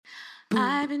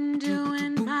I've been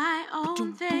doing my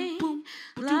own thing.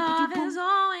 Love has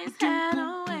always had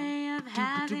a way of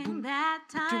having bad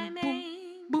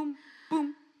timing.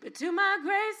 But to my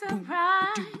great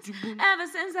surprise, ever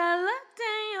since I looked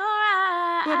in your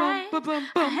eyes,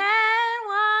 I had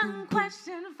one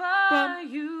question for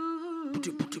you.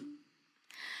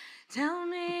 Tell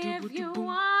me if you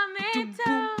want me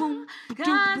to,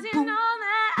 'cause you know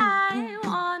that I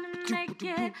want to make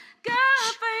it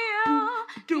good for you.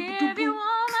 Give you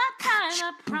all my time,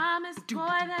 I promise, boy,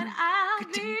 that I'll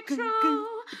be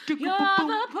true. You're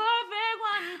the perfect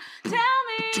one. Tell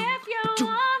me if you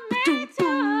want me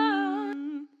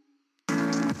to.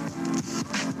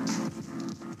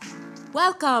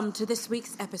 Welcome to this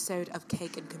week's episode of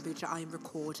Cake and Kombucha. I am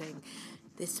recording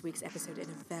this week's episode in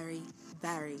a very,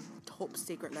 very top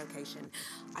secret location.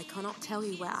 I cannot tell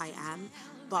you where I am,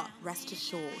 but rest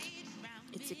assured,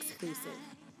 it's exclusive.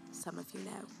 Some of you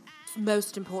know.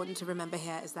 Most important to remember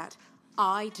here is that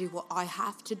I do what I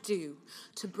have to do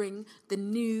to bring the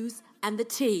news and the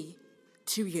tea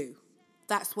to you.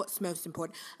 That's what's most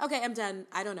important. Okay, I'm done.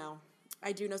 I don't know.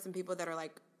 I do know some people that are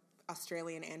like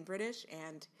Australian and British,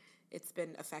 and it's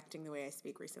been affecting the way I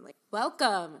speak recently.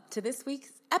 Welcome to this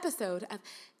week's episode of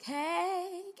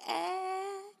Cake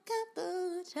and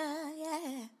Kombucha,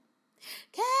 yeah.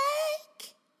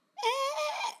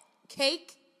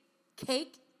 Cake,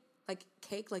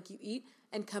 like you eat,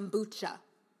 and kombucha.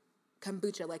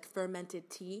 Kombucha, like fermented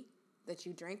tea that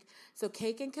you drink. So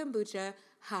cake and kombucha.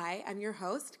 Hi, I'm your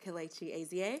host, Kelechi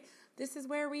Azie. This is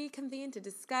where we convene to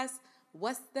discuss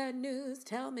what's the news.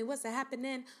 Tell me what's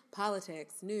happening.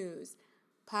 Politics, news,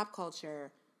 pop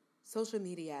culture, social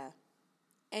media,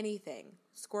 anything.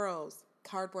 Squirrels,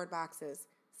 cardboard boxes,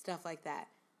 stuff like that.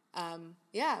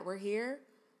 Yeah, we're here.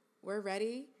 We're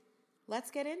ready.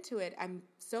 Let's get into it. I'm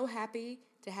so happy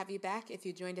to have you back if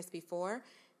you joined us before.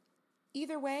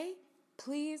 Either way,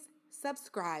 please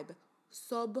subscribe.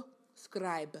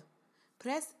 Subscribe.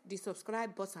 Press the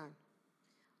subscribe button.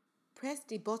 Press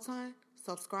the button,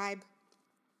 subscribe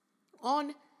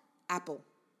on Apple,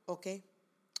 okay?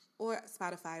 Or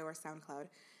Spotify or SoundCloud.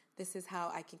 This is how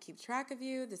I can keep track of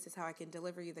you. This is how I can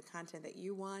deliver you the content that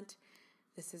you want.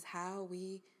 This is how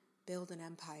we build an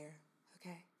empire,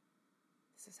 okay?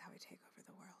 This is how we take over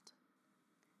the world.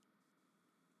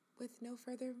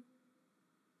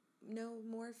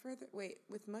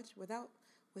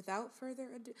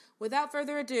 Without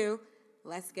further ado,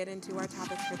 let's get into our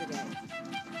topics for the day.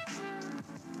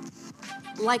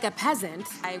 Like a peasant,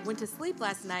 I went to sleep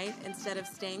last night instead of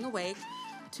staying awake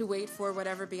to wait for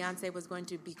whatever Beyonce was going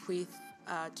to bequeath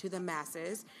to the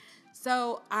masses.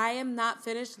 So I am not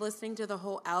finished listening to the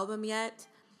whole album yet.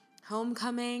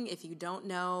 Homecoming, if you don't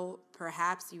know,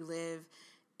 perhaps you live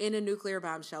in a nuclear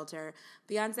bomb shelter.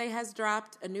 Beyonce has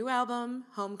dropped a new album,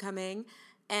 Homecoming,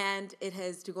 and it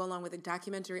has to go along with a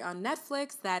documentary on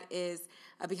Netflix that is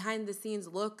a behind-the-scenes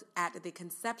look at the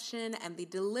conception and the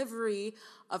delivery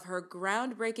of her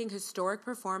groundbreaking historic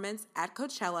performance at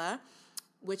Coachella,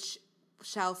 which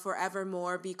shall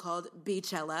forevermore be called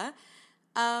Beachella.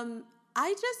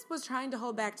 I just was trying to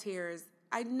hold back tears.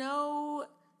 I don't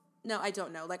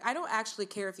know. Like, I don't actually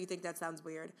care if you think that sounds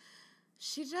weird.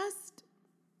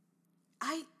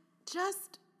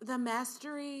 The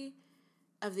mastery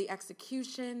of the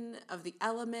execution, of the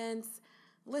elements,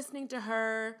 listening to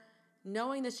her,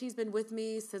 knowing that she's been with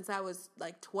me since I was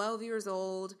like 12 years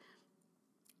old,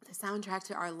 the soundtrack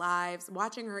to our lives,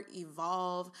 watching her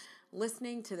evolve,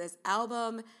 listening to this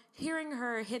album, hearing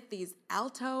her hit these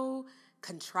alto,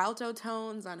 contralto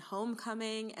tones on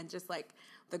Homecoming, and just like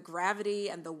the gravity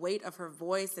and the weight of her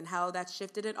voice and how that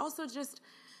shifted. And also just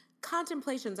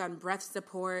contemplations on breath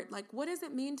support. Like, what does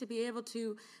it mean to be able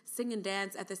to sing and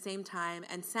dance at the same time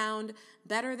and sound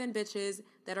better than bitches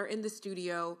that are in the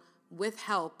studio with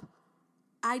help?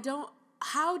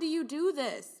 How do you do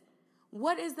this?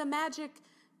 What is the magic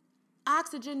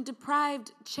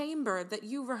oxygen-deprived chamber that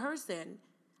you rehearse in?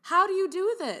 How do you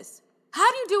do this?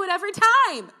 How do you do it every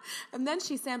time? And then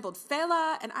she sampled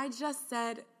Fela, and I just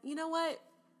said, you know what?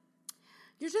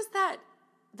 You're just that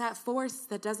force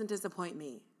that doesn't disappoint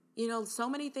me. You know, so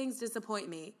many things disappoint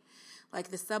me, like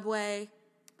the subway,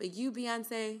 but you,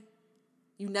 Beyonce,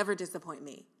 you never disappoint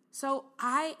me. So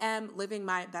I am living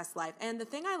my best life. And the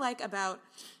thing I like about,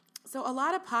 so a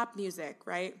lot of pop music,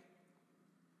 right?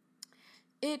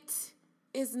 It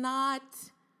is not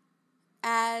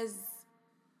as,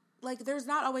 like, there's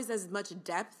not always as much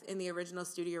depth in the original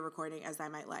studio recording as I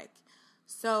might like.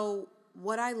 So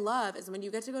what I love is when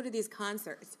you get to go to these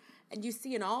concerts and you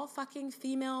see an all fucking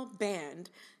female band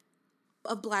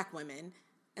of black women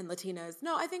and Latinas.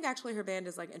 No, I think actually her band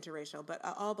is like interracial, but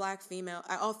all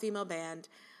female band,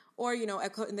 or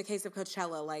in the case of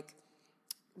Coachella, like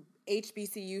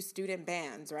HBCU student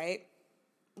bands, right?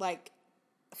 Like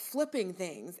flipping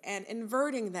things and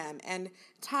inverting them and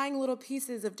tying little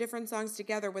pieces of different songs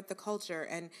together with the culture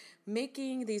and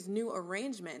making these new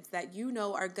arrangements that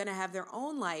are going to have their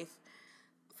own life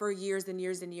for years and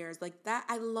years and years. Like that,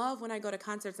 I love when I go to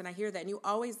concerts and I hear that, and you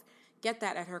always get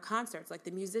that at her concerts, like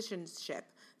the musicianship,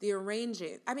 the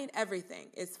arranging. I mean, everything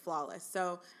is flawless.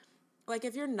 So, like,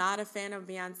 if you're not a fan of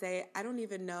Beyonce, I don't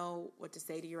even know what to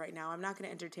say to you right now. I'm not going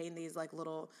to entertain these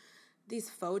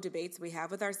faux debates we have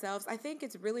with ourselves. I think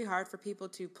it's really hard for people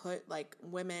to put like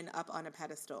women up on a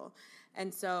pedestal.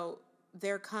 And so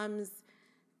there comes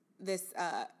this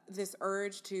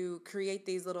urge to create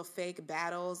these little fake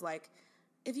battles. Like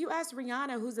if you ask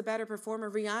Rihanna who's a better performer,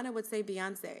 Rihanna would say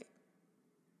Beyonce.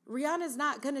 Rihanna's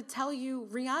not going to tell you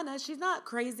Rihanna. She's not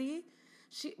crazy.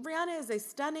 Rihanna is a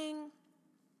stunning,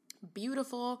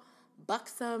 beautiful,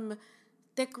 buxom,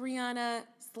 thick Rihanna,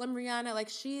 slim Rihanna. Like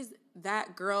she's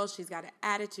that girl. She's got an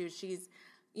attitude. She's,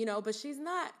 but she's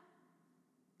not,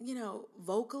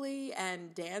 vocally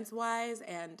and dance-wise,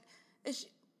 and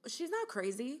she's not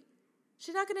crazy.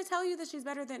 She's not going to tell you that she's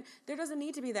better than, there doesn't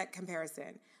need to be that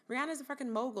comparison. Rihanna's a freaking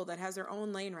mogul that has her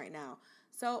own lane right now.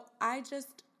 So I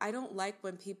don't like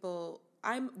when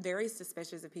I'm very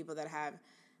suspicious of people that have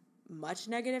much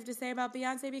negative to say about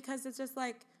Beyonce, because it's just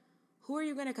like, who are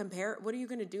you going to compare? What are you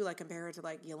going to do? Like compare her to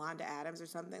like Yolanda Adams or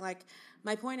something? Like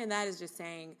my point in that is just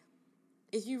saying,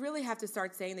 if you really have to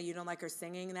start saying that you don't like her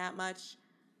singing that much,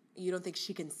 you don't think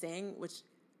she can sing, which,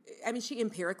 I mean, she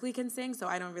empirically can sing, so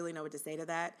I don't really know what to say to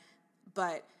that.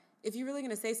 But if you're really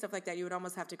going to say stuff like that, you would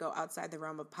almost have to go outside the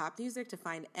realm of pop music to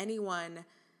find anyone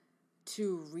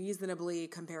to reasonably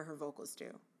compare her vocals to,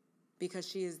 because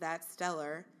she is that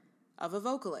stellar of a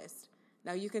vocalist.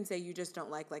 Now, you can say you just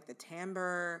don't like the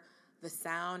timbre, the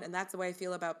sound, and that's the way I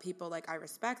feel about people like I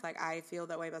respect. Like I feel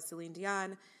that way about Celine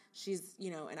Dion. She's,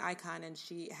 an icon, and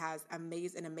she has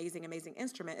an amazing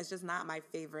instrument. It's just not my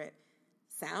favorite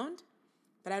sound.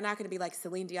 But I'm not going to be like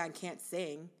Celine Dion can't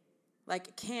sing.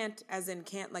 Like can't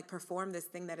like perform this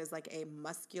thing that is like a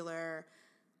muscular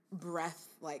breath,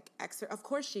 like of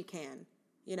course she can,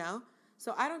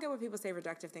 So I don't get when people say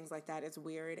reductive things like that. It's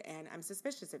weird, and I'm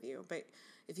suspicious of you. But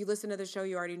if you listen to the show,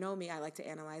 you already know me. I like to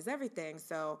analyze everything.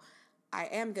 So I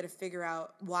am going to figure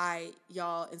out why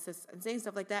y'all insist on saying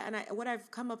stuff like that. And what I've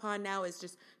come upon now is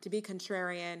just to be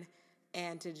contrarian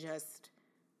and to just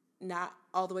not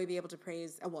all the way be able to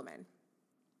praise a woman.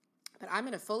 But I'm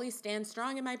going to fully stand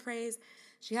strong in my praise.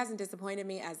 She hasn't disappointed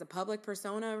me as a public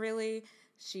persona, really.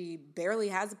 She barely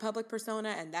has a public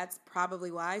persona, and that's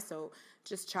probably why. So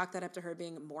just chalk that up to her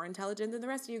being more intelligent than the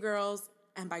rest of you girls.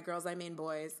 And by girls, I mean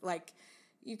boys. Like,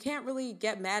 you can't really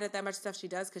get mad at that much stuff she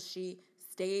does, because she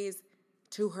stays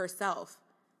to herself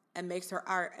and makes her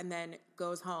art and then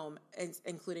goes home,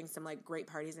 including some like great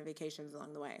parties and vacations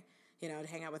along the way, to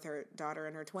hang out with her daughter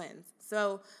and her twins.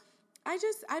 So I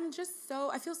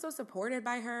feel so supported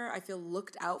by her. I feel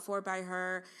looked out for by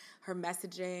her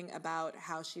messaging about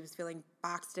how she was feeling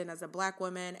boxed in as a Black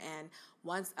woman and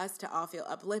wants us to all feel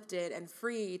uplifted and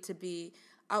free to be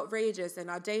outrageous and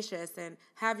audacious and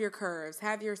have your curves,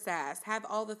 have your sass, have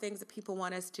all the things that people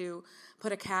want us to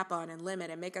put a cap on and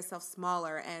limit and make ourselves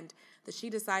smaller. And that she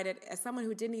decided, as someone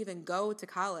who didn't even go to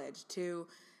college, to,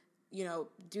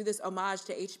 do this homage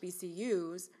to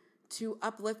HBCUs, to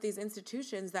uplift these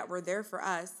institutions that were there for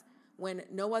us when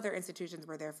no other institutions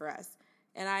were there for us.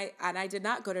 And I did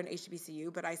not go to an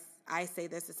HBCU, but I say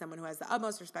this as someone who has the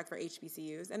utmost respect for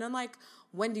HBCUs. And unlike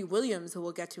Wendy Williams, who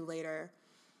we'll get to later,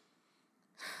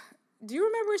 do you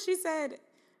remember she said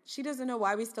she doesn't know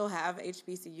why we still have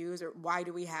HBCUs, or why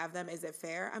do we have them? Is it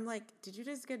fair? I'm like, did you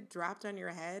just get dropped on your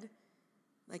head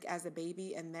like as a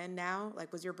baby, and then now?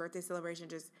 Like, was your birthday celebration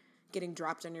just getting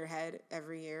dropped on your head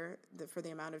every year for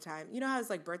the amount of time? You know how it's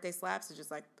like birthday slaps? It's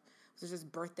just like, there's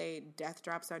just birthday death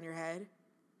drops on your head.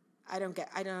 I don't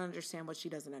understand what she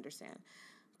doesn't understand.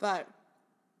 But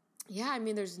yeah, I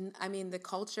mean, the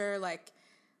culture, like,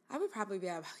 I would probably be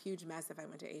a huge mess if I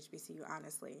went to HBCU,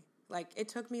 honestly. Like, it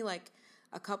took me like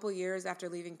a couple years after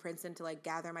leaving Princeton to like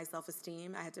gather my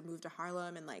self-esteem. I had to move to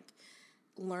Harlem and like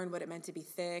learn what it meant to be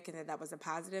thick, and that was a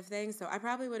positive thing. So I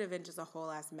probably would have been just a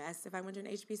whole ass mess if I went to an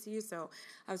HBCU. So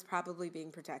I was probably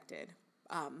being protected.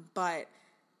 But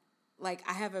like,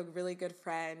 I have a really good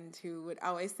friend who would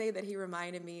always say that he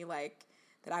reminded me like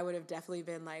that I would have definitely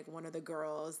been like one of the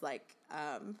girls. Like,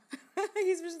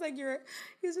 he's just like,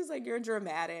 you're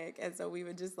dramatic. And so I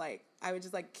would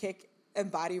just like kick and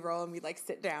body roll, and we'd like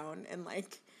sit down, and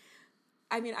like,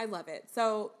 I love it.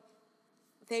 So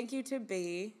thank you to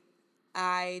B.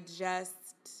 I just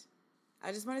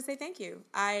want to say thank you.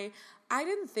 I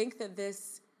didn't think that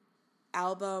this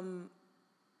album,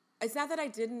 it's not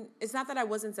that I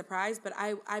wasn't surprised, but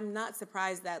I'm not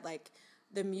surprised that like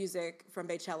the music from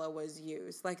Beychella was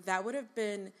used. Like that would have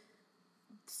been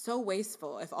so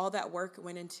wasteful if all that work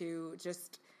went into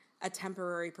just a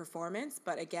temporary performance.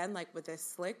 But again, like with this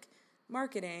slick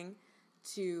marketing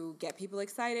to get people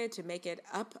excited, to make it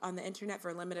up on the internet for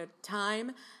a limited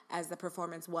time as the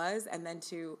performance was, and then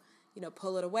to,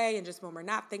 pull it away and just when we're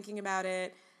not thinking about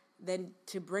it, then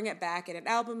to bring it back in an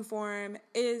album form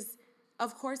is,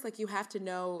 of course, like you have to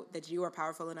know that you are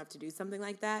powerful enough to do something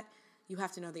like that. You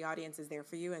have to know the audience is there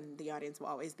for you, and the audience will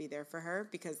always be there for her,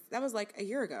 because that was like a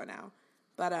year ago now.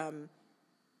 But I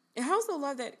also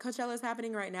love that Coachella is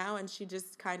happening right now, and she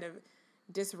just kind of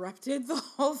disrupted the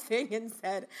whole thing and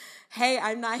said, hey,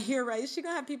 I'm not here, right? She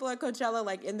gonna have people at Coachella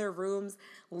like in their rooms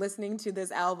listening to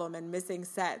this album and missing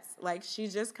sets. Like she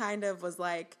just kind of was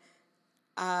like,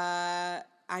 I'm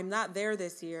not there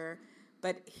this year,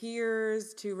 but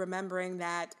here's to remembering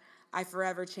that I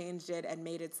forever changed it and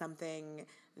made it something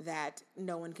that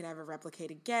no one can ever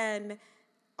replicate again.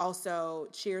 Also,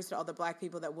 cheers to all the Black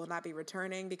people that will not be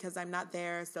returning because I'm not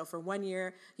there. So for 1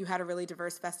 year, you had a really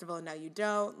diverse festival and now you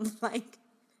don't. Like,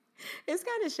 it's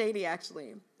kind of shady,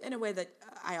 actually, in a way that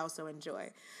I also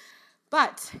enjoy.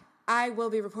 But I will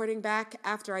be reporting back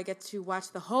after I get to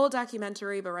watch the whole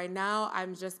documentary. But right now,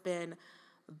 I've just been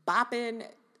bopping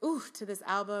to this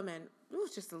album and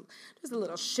just a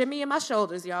little shimmy in my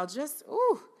shoulders, y'all. Just,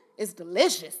 it's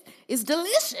delicious. It's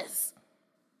delicious.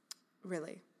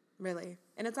 Really. Really.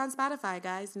 And it's on Spotify,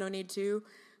 guys. No need to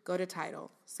go to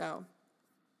Tidal. So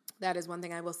that is one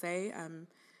thing I will say.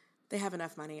 They have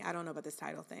enough money. I don't know about this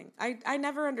Tidal thing. I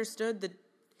never understood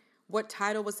what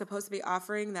Tidal was supposed to be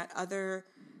offering that other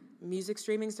music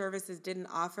streaming services didn't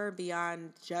offer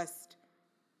beyond just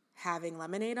having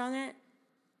Lemonade on it.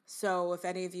 So if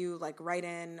any of you like write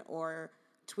in or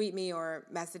tweet me or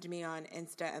message me on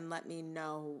Insta and let me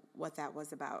know what that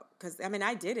was about. Because,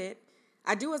 I did it.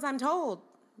 I do as I'm told.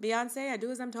 Beyoncé, I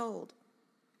do as I'm told.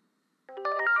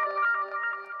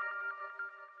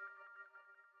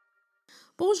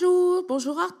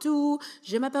 Bonjour Arthur.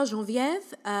 Je m'appelle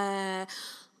Geneviève.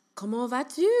 Comment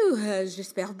vas-tu?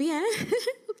 J'espère bien.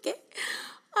 OK.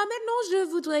 Maintenant, je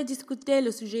voudrais discuter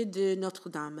le sujet de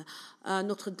Notre-Dame.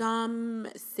 Notre-Dame,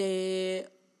 c'est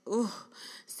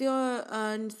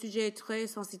un sujet très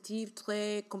sensitif,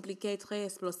 très compliqué, très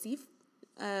explosif.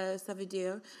 Ça veut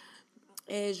dire...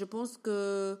 Et je pense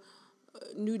que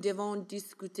nous devons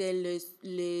discuter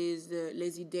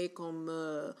les idées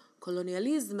comme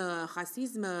colonialisme,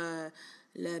 racisme,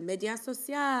 le média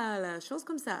social, choses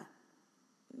comme ça.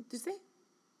 Tu sais?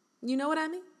 You know what I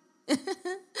mean?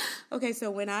 Okay,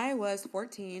 so when I was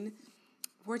 14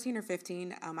 or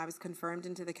 15, I was confirmed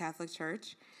into the Catholic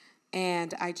Church,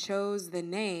 and I chose the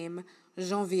name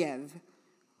Geneviève,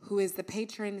 who is the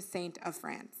patron saint of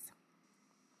France.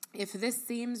 If this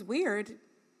seems weird,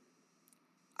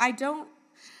 I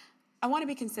want to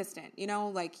be consistent,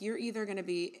 like you're either going to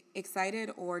be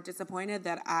excited or disappointed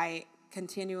that I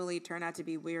continually turn out to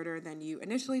be weirder than you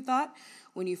initially thought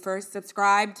when you first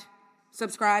subscribe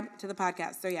to the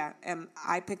podcast. So yeah,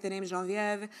 I picked the name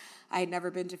Geneviève. I had never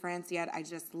been to France yet. I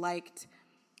just liked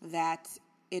that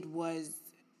it was,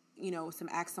 some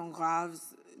accent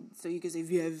graves. So you could say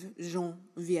Viève,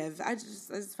 Geneviève.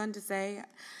 It's fun to say.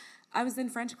 I was in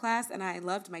French class, and I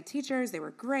loved my teachers. They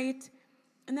were great.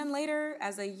 And then later,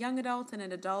 as a young adult and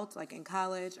an adult, like in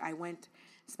college, I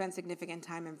spent significant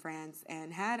time in France,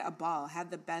 and had a ball,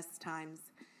 had the best times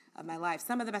of my life,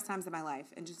 some of the best times of my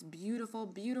life, and just beautiful,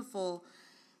 beautiful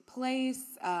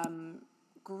place,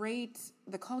 great,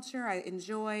 the culture I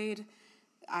enjoyed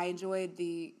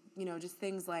the, just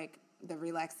things like the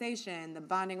relaxation, the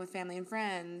bonding with family and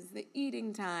friends, the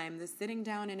eating time, the sitting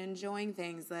down and enjoying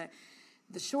things, the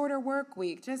shorter work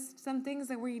week, just some things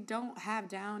that we don't have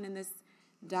down in this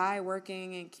die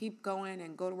working and keep going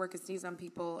and go to work and sneeze on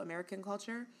people American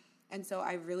culture. And so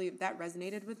that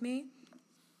resonated with me.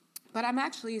 But I'm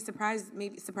actually surprised,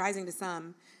 maybe surprising to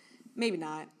some, maybe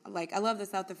not. Like, I love the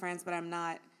south of France, but I'm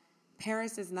not,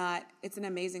 Paris is not, it's an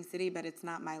amazing city, but it's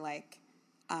not my, I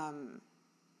don't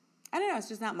know, it's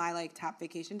just not my, top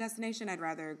vacation destination. I'd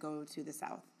rather go to the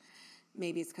south.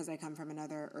 Maybe it's because I come from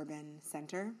another urban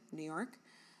center, New York.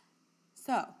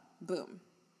 So, boom.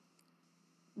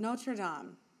 Notre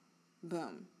Dame.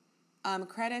 Boom.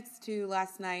 Credits to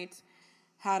last night.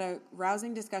 Had a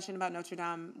rousing discussion about Notre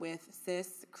Dame with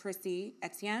sis Chrissy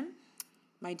Etienne,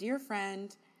 my dear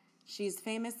friend. She's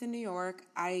famous in New York.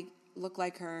 I look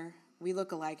like her, We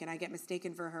look alike, and I get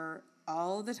mistaken for her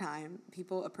all the time.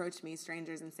 People approach me,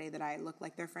 strangers, and say that I look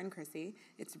like their friend Chrissy.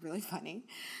 It's really funny.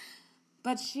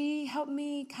 But she helped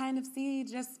me kind of see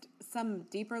just some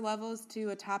deeper levels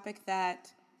to a topic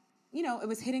that, it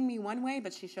was hitting me one way,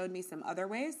 but she showed me some other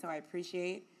ways, so I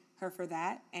appreciate her for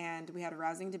that. And we had a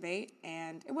rousing debate,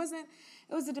 and it was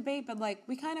a debate, but like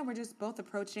we kind of were just both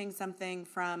approaching something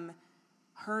from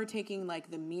her taking like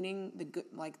the meaning, the good,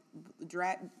 like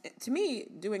to me,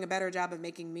 doing a better job of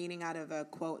making meaning out of a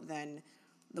quote than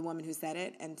the woman who said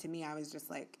it. And to me, I was just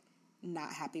like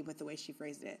not happy with the way she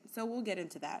phrased it. So we'll get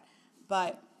into that.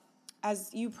 But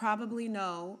as you probably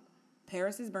know,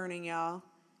 Paris is burning, y'all.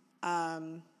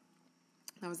 That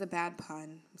was a bad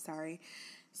pun. I'm sorry.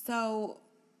 So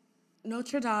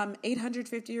Notre Dame,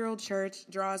 850-year-old church,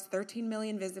 draws 13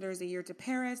 million visitors a year to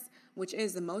Paris, which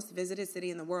is the most visited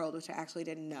city in the world, which I actually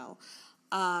didn't know.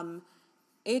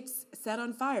 It's set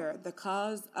on fire. The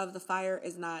cause of the fire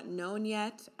is not known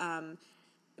yet.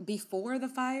 Before the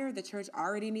fire, the church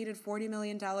already needed $40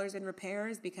 million in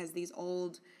repairs because these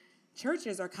old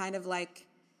churches are kind of like,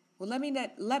 well, let me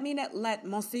let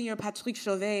Monsignor Patrick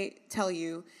Chauvet tell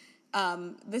you.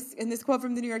 In this quote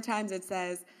from the New York Times, it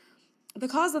says, the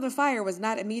cause of the fire was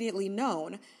not immediately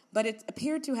known, but it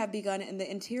appeared to have begun in the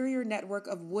interior network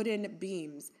of wooden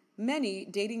beams, many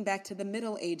dating back to the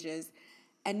Middle Ages,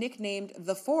 and nicknamed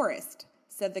the Forest,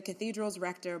 said the cathedral's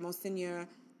rector, Monsignor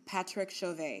Patrick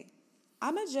Chauvet.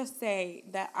 I'm going to just say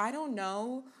that I don't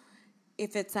know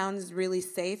if it sounds really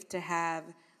safe to have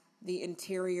the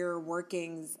interior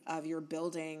workings of your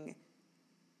building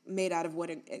made out of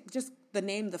wood. Just the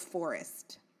name, the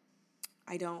Forest.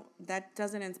 That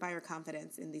doesn't inspire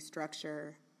confidence in the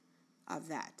structure of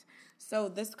that. So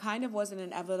this kind of was an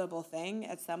inevitable thing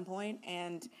at some point,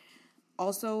 and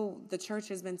also the church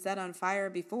has been set on fire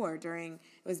before. It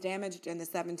was damaged in the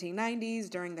 1790s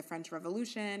during the French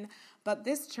Revolution, but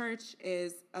this church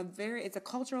is it's a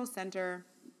cultural center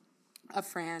of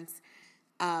France,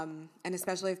 and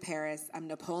especially of Paris.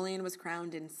 Napoleon was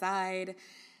crowned inside,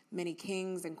 many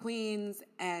kings and queens,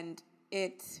 and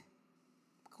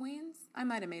Queens? I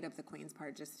might have made up the Queens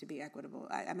part just to be equitable.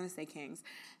 I'm going to say kings.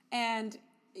 And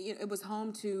it was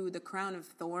home to the crown of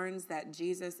thorns that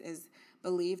Jesus is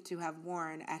believed to have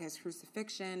worn at his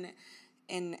crucifixion,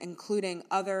 including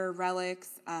other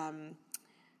relics.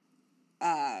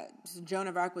 Joan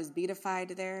of Arc was beatified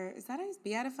there. Is that how he's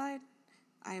beatified?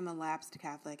 I am a lapsed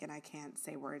Catholic and I can't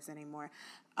say words anymore.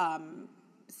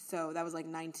 So that was like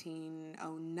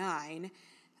 1909.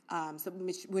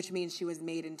 Which means she was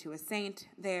made into a saint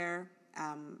there.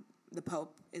 The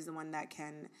Pope is the one that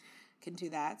can do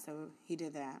that, so he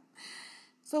did that.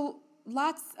 So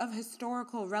lots of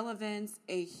historical relevance,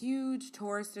 a huge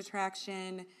tourist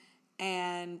attraction,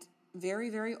 and very,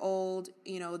 very old,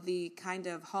 the kind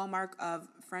of hallmark of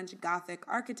French Gothic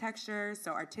architecture,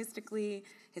 so artistically,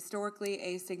 historically,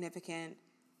 a significant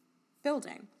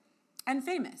building. And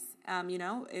famous,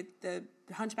 the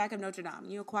Hunchback of Notre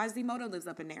Dame. Quasimodo lives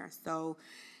up in there, so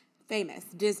famous.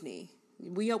 Disney.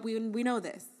 We know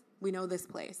this. We know this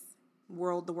place.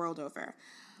 The world over.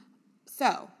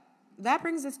 So that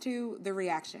brings us to the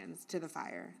reactions to the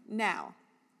fire. Now,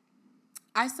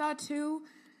 I saw two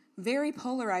very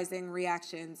polarizing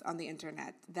reactions on the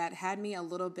internet that had me a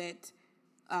little bit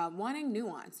wanting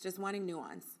nuance.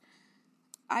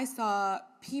 I saw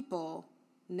people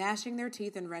gnashing their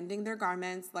teeth and rending their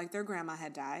garments like their grandma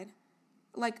had died,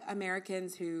 like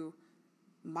Americans who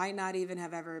might not even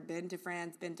have ever been to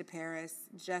France, been to Paris,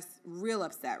 just real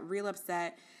upset.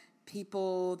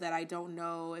 People that I don't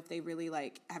know if they really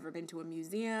ever been to a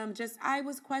museum. I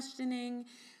was questioning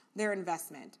their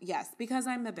investment. Yes, because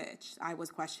I'm a bitch. I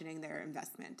was questioning their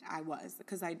investment. I was,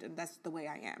 because that's the way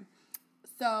I am.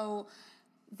 So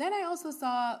then I also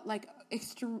saw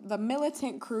the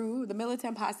militant crew, the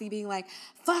militant posse being like,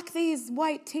 fuck these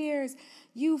white tears.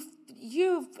 You,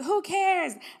 who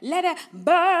cares? Let it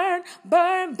burn,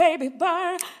 baby,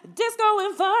 burn. Disco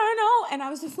Inferno. And I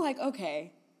was just like,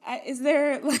 okay, is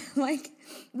there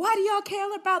why do y'all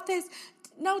care about this?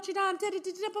 Notre Dame,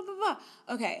 blah, blah, blah.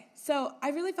 Okay, so I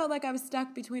really felt like I was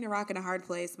stuck between a rock and a hard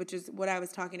place, which is what I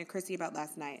was talking to Chrissy about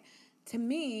last night. To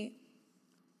me,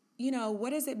 what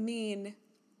does it mean?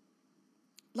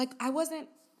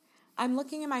 I'm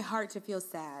looking in my heart to feel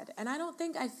sad, and I don't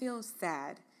think I feel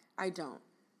sad. I don't.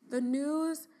 The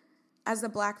news, as a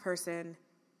black person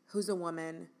who's a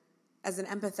woman, as an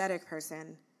empathetic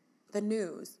person, the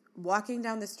news, walking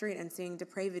down the street and seeing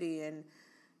depravity, and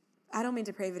I don't mean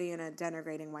depravity in a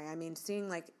denigrating way. I mean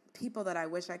seeing people that I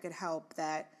wish I could help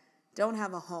that don't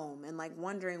have a home, and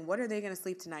wondering what are they going to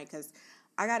sleep tonight, because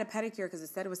I got a pedicure because it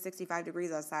said it was 65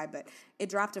 degrees outside, but it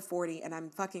dropped to 40 and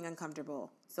I'm fucking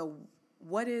uncomfortable. So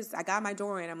I got my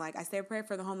doorway and I'm like, I say a prayer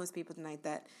for the homeless people tonight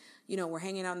that, we're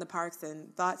hanging out in the parks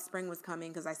and thought spring was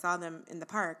coming because I saw them in the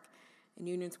park, in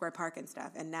Union Square Park and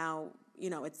stuff. And now,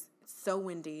 it's so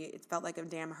windy. It felt like a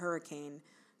damn hurricane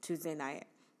Tuesday night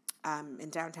in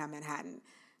downtown Manhattan.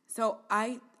 So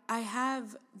I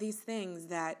have these things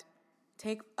that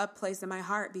take up place in my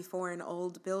heart before an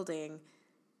old building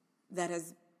that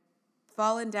has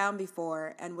fallen down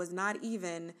before and was not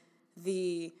even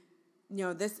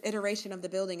this iteration of the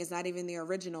building is not even the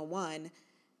original one.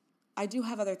 I do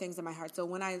have other things in my heart. So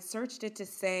when I searched it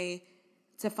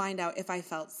to find out if I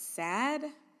felt sad,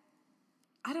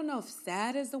 I don't know if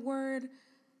sad is the word.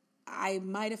 I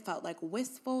might have felt like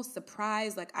wistful,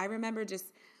 surprised. Like I remember just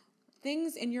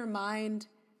things in your mind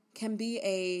can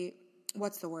be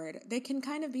what's the word? They can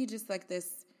kind of be just like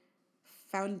this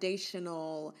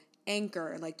foundational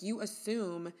anchor. Like you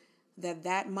assume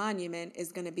that monument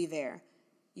is going to be there.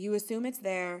 You assume it's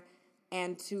there.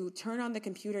 And to turn on the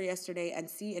computer yesterday and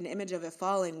see an image of it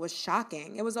falling was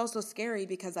shocking. It was also scary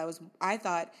because I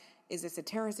thought, is this a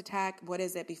terrorist attack? What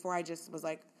is it? Before I just was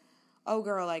like, oh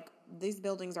girl, like these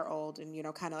buildings are old, and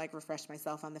kind of like refreshed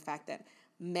myself on the fact that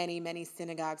many, many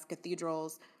synagogues,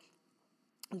 cathedrals,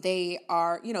 they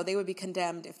are, they would be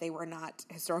condemned if they were not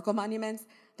historical monuments.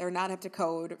 They're not up to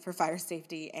code for fire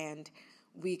safety, and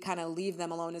we kind of leave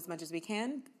them alone as much as we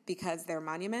can because they're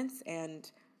monuments and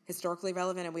historically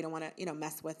relevant, and we don't want to,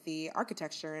 mess with the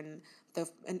architecture and the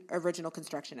original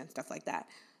construction and stuff like that.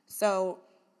 So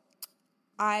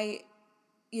I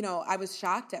was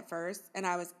shocked at first and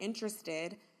I was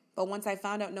interested, but once I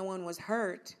found out no one was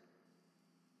hurt,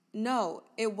 no,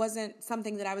 it wasn't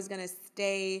something that I was going to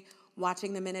stay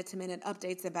watching the minute-to-minute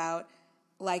updates about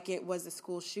like it was a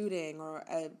school shooting or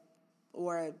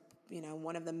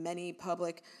one of the many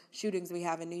public shootings we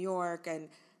have in New York, and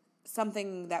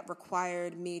something that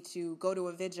required me to go to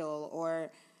a vigil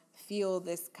or feel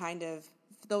those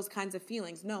kinds of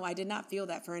feelings. No, I did not feel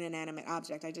that for an inanimate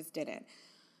object. I just didn't.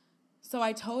 So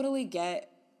I totally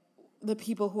get the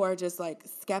people who are just like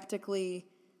skeptically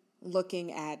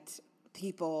looking at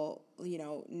people,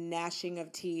 gnashing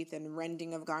of teeth and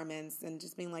rending of garments and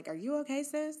just being like, are you okay,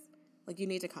 sis? Like, you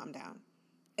need to calm down.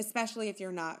 Especially if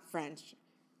you're not French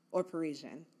or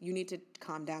Parisian. You need to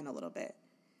calm down a little bit.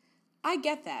 I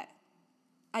get that.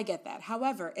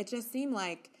 However, it just seemed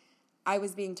like I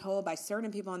was being told by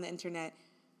certain people on the internet,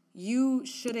 you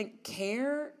shouldn't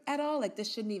care at all. Like,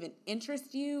 this shouldn't even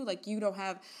interest you. Like, you don't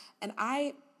have, and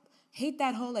I hate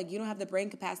that whole, like, you don't have the brain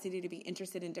capacity to be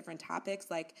interested in different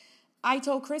topics. Like, I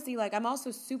told Chrissy, like, I'm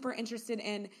also super interested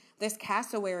in this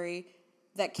cassowary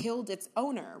that killed its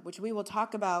owner, which we will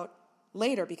talk about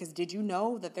later, because did you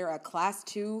know that they're a class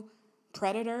 2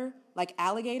 predator, like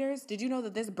alligators? Did you know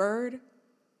that this bird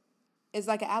is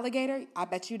like an alligator? I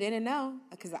bet you didn't know,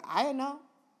 because I didn't know.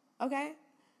 Okay.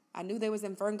 I knew they was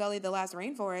in Fern Gully, the last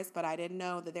rainforest, but I didn't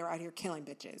know that they were out here killing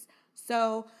bitches.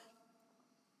 So,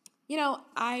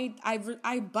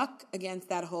 I buck against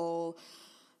that whole,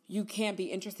 you can't be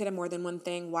interested in more than one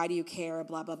thing. Why do you care?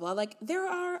 Blah, blah, blah. Like, there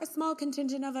are a small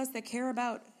contingent of us that care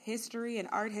about history and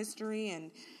art history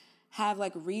and have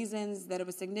like reasons that it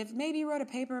was significant. Maybe you wrote a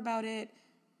paper about it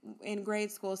in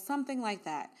grade school, something like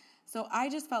that. So I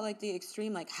just felt like the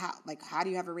extreme, how do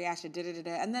you have a reaction?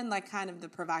 And then like kind of the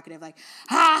provocative, like,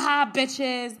 ha ha,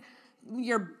 bitches,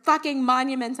 your fucking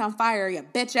monument's on fire, you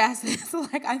bitch asses.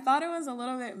 Like, I thought it was a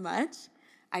little bit much.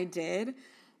 I did.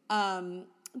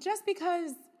 Just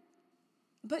because,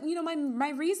 but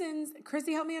my reasons,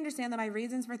 Chrissy helped me understand that my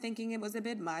reasons for thinking it was a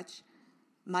bit much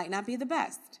might not be the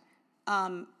best.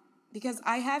 Because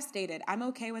I have stated, I'm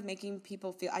okay with making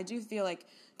people feel, I do feel like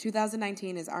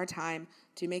 2019 is our time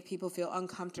to make people feel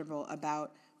uncomfortable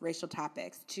about racial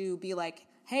topics, to be like,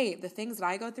 hey, the things that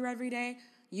I go through every day,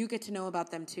 you get to know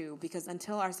about them too. Because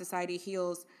until our society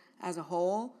heals as a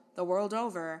whole, the world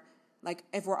over, like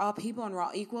if we're all people and we're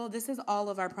all equal, this is all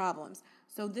of our problems.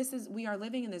 So we are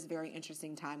living in this very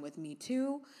interesting time with Me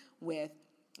Too, with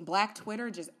Black Twitter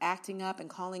just acting up and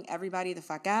calling everybody the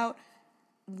fuck out.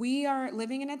 We are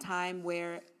living in a time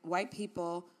where white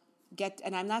people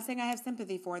and I'm not saying I have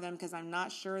sympathy for them because I'm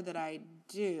not sure that I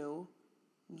do.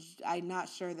 I'm not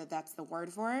sure that that's the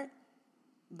word for it.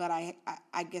 But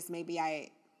I guess maybe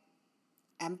I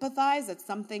empathize that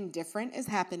something different is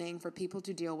happening for people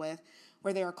to deal with,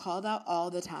 where they are called out all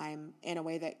the time in a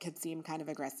way that could seem kind of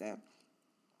aggressive.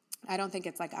 I don't think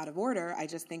it's like out of order. I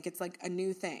just think it's like a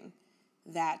new thing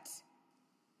that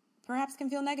perhaps can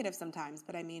feel negative sometimes.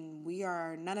 But I mean,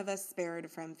 none of us spared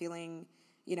from feeling,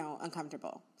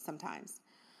 uncomfortable sometimes.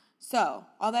 So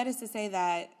all that is to say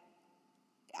that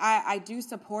I do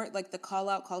support like the call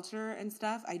out culture and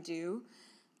stuff. I do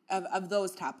of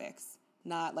those topics,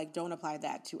 not like don't apply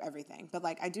that to everything, but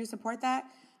like I do support that.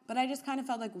 But I just kind of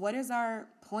felt like, what is our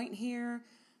point here?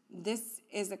 This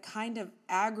is a kind of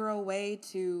aggro way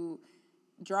to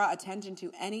draw attention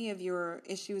to any of your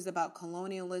issues about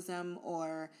colonialism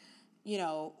or, you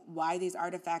know, why these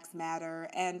artifacts matter.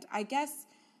 And I guess,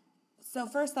 so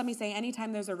first let me say,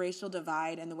 anytime there's a racial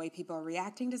divide in the way people are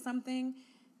reacting to something,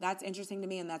 that's interesting to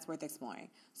me and that's worth exploring.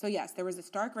 So yes, there was a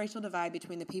stark racial divide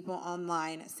between the people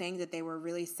online saying that they were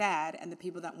really sad and the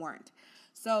people that weren't.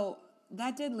 So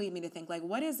that did lead me to think, like,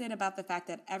 what is it about the fact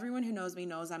that everyone who knows me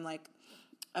knows I'm, like,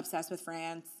 obsessed with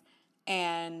France,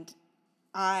 and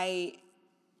I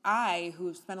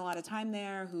who spent a lot of time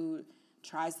there, who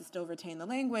tries to still retain the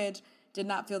language, did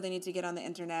not feel the need to get on the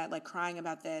internet, like, crying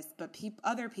about this, but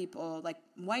other people, like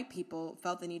white people,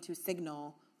 felt the need to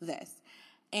signal this.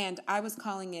 And I was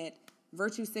calling it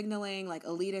virtue signaling, like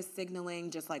elitist signaling,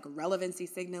 just like relevancy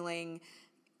signaling,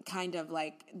 kind of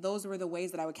like those were the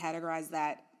ways that I would categorize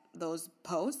those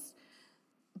posts.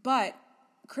 But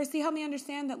Chrissy helped me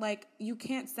understand that like you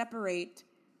can't separate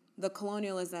the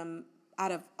colonialism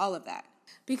out of all of that.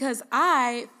 Because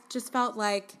I just felt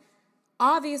like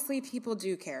obviously people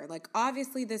do care. Like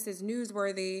obviously this is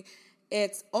newsworthy.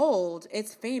 It's old.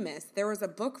 It's famous. There was a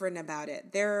book written about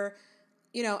it.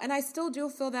 You know, and I still do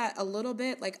feel that a little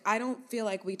bit. Like, I don't feel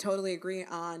like we totally agree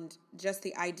on just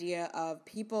the idea of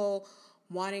people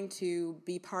wanting to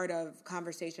be part of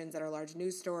conversations that are large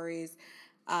news stories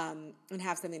and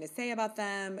have something to say about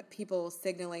them, people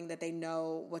signaling that they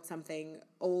know what something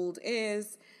old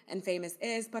is and famous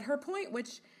is. But her point,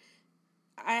 which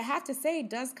I have to say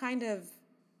does kind of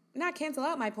not cancel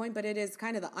out my point, but it is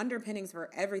kind of the underpinnings for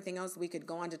everything else we could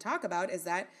go on to talk about, is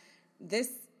that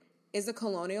this is a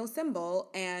colonial symbol,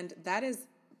 and that is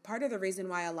part of the reason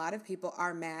why a lot of people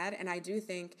are mad. And I do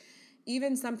think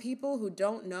even some people who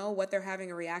don't know what they're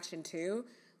having a reaction to,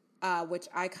 which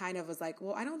I kind of was like,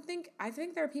 well, I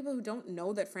think there are people who don't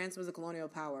know that France was a colonial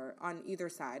power on either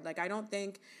side. Like, I don't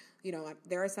think, you know,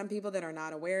 there are some people that are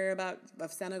not aware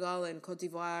of Senegal and Cote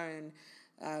d'Ivoire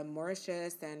and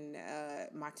Mauritius and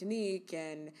Martinique.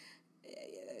 And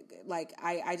like,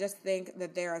 I just think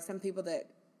that there are some people that,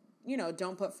 you know,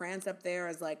 don't put France up there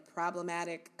as like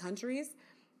problematic countries,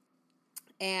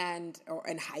 and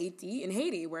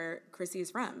Haiti, where Chrissy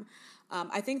is from.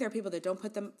 I think there are people that don't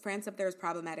put France up there as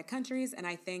problematic countries, and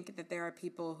I think that there are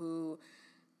people who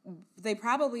they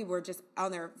probably were just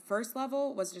on their first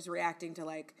level was just reacting to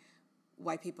like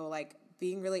white people like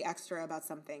being really extra about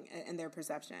something in their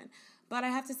perception. But I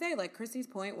have to say, like Chrissy's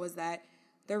point was that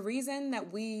the reason that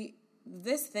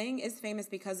this thing is famous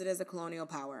because it is a colonial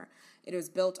power. It was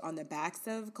built on the backs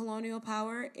of colonial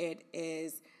power. It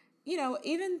is, you know,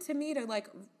 even to me to like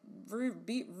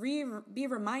be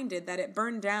reminded that it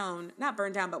not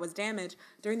burned down, but was damaged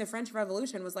during the French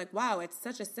Revolution was like, wow, it's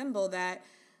such a symbol that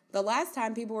the last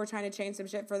time people were trying to change some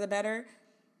shit for the better,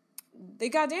 they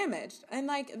got damaged. And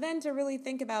like then to really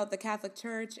think about the Catholic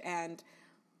Church and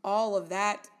all of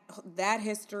that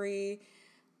history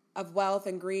of wealth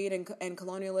and greed and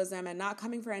colonialism, and not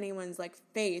coming for anyone's like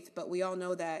faith, but we all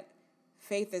know that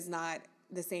faith is not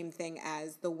the same thing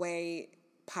as the way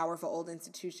powerful old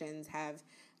institutions have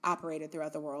operated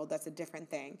throughout the world. That's a different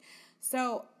thing.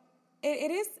 So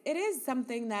it is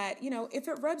something that, you know, if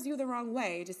it rubs you the wrong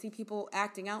way to see people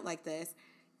acting out like this,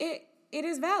 it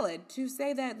is valid to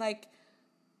say that like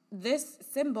this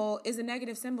symbol is a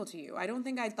negative symbol to you. I don't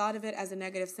think I thought of it as a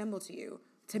negative symbol to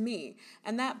me.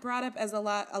 And that brought up as a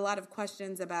lot of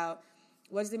questions about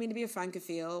what does it mean to be a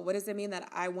francophile? What does it mean that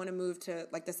I want to move to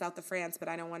like the south of France, but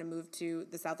I don't want to move to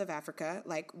the south of Africa?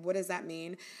 Like, what does that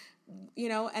mean? You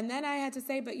know, and then I had to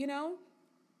say, but you know,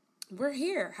 we're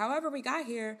here. However we got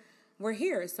here, we're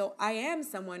here. So I am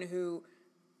someone who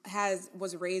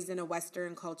was raised in a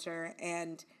Western culture,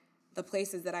 and the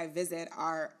places that I visit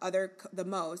are other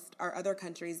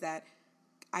countries that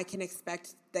I can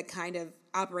expect that kind of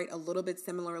operate a little bit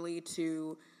similarly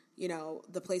to, you know,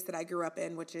 the place that I grew up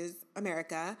in, which is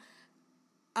America.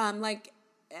 Like,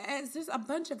 it's just a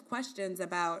bunch of questions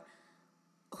about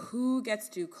who gets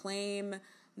to claim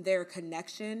their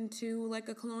connection to, like,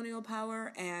 a colonial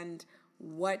power and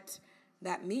what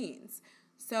that means.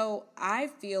 So I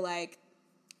feel like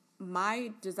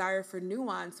my desire for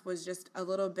nuance was just a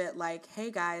little bit like,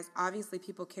 hey, guys, obviously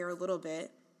people care a little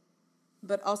bit,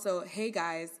 but also, hey,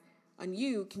 guys, on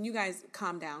you, can you guys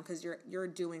calm down? Because you're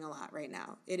doing a lot right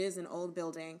now. It is an old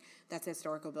building that's a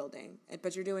historical building,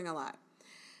 but you're doing a lot.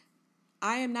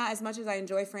 I am not, as much as I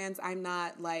enjoy France, I'm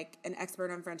not like an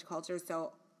expert on French culture,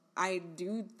 so I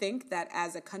do think that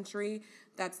as a country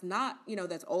that's not,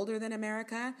 that's older than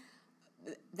America,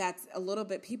 that's a little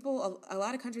bit, a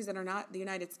lot of countries that are not the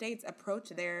United States approach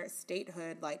their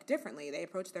statehood like differently. They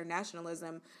approach their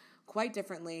nationalism quite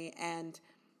differently, and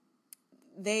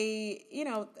they,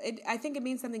 I think it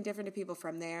means something different to people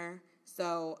from there.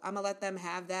 So I'm gonna let them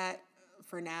have that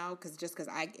for now, because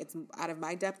it's out of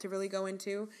my depth to really go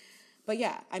into. But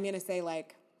yeah, I'm gonna say,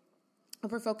 like,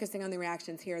 if we're focusing on the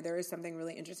reactions here, there is something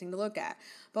really interesting to look at.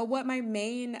 But what my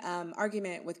main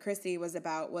argument with Chrissy was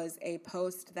about was a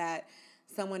post that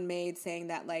someone made saying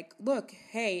that, like, look,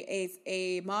 hey,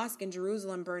 a mosque in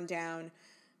Jerusalem burned down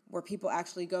where people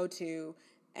actually go to,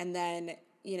 and then,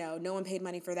 no one paid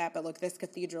money for that, but look, this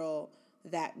cathedral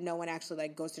that no one actually,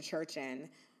 like, goes to church in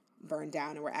burned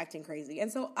down, and we're acting crazy.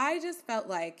 And so I just felt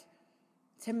like,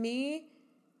 to me,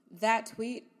 that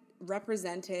tweet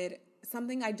represented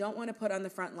something I don't want to put on the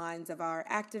front lines of our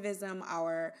activism,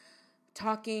 our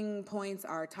talking points,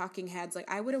 our talking heads. Like,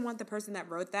 I wouldn't want the person that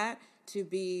wrote that to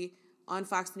be on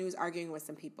Fox News arguing with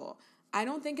some people. I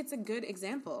don't think it's a good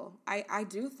example. I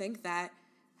do think that,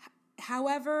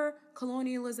 however,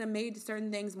 colonialism made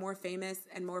certain things more famous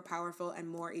and more powerful and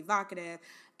more evocative,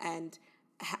 and,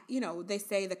 they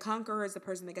say the conqueror is the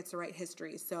person that gets to write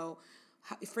history. So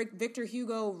Victor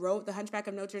Hugo wrote The Hunchback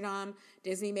of Notre Dame.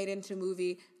 Disney made it into a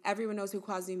movie. Everyone knows who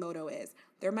Quasimodo is.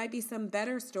 There might be some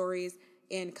better stories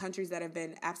in countries that have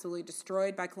been absolutely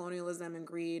destroyed by colonialism and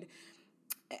greed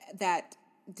that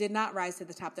did not rise to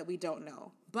the top that we don't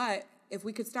know. But if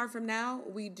we could start from now,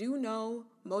 we do know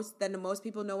most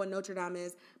people know what Notre Dame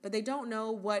is, but they don't know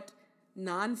what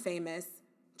non-famous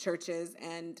churches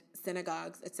and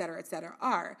synagogues, et cetera,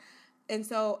 are. And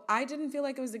so I didn't feel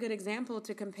like it was a good example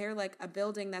to compare, like, a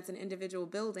building that's an individual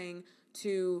building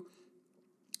to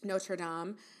Notre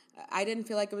Dame. I didn't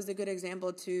feel like it was a good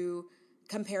example to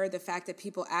compare the fact that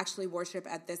people actually worship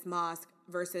at this mosque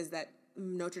versus that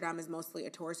Notre Dame is mostly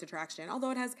a tourist attraction, although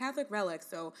it has Catholic relics.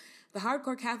 So the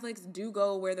hardcore Catholics do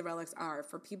go where the relics are.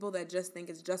 For people that just think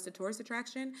it's just a tourist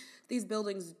attraction, these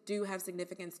buildings do have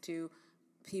significance to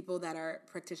people that are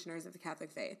practitioners of the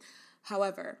Catholic faith.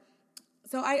 However,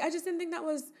 so I just didn't think that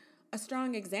was a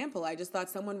strong example. I just thought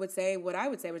someone would say what I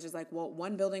would say, which is like, well,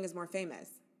 one building is more famous.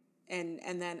 And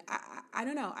then I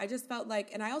don't know. I just felt like,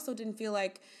 and I also didn't feel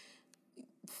like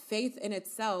faith in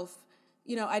itself,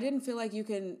 I didn't feel like you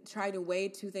can try to weigh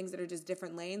two things that are just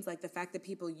different lanes. Like the fact that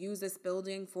people use this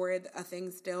building for a thing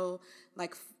still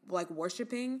like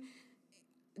worshiping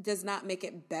does not make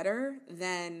it better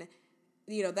than,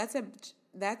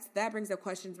 that brings up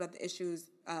questions about the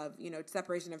issues of,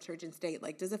 separation of church and state.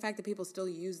 Like, does the fact that people still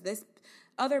use this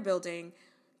other building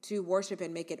to worship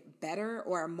and make it better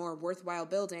or a more worthwhile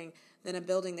building than a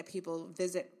building that people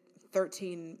visit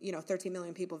 13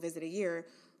 million people visit a year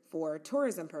for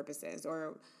tourism purposes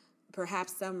or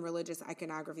perhaps some religious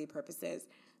iconography purposes?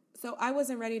 So I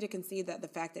wasn't ready to concede that the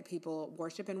fact that people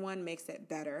worship in one makes it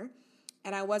better.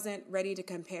 And I wasn't ready to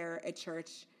compare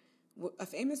a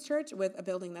famous church with a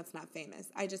building that's not famous.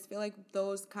 I just feel like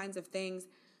those kinds of things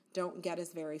don't get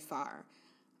us very far.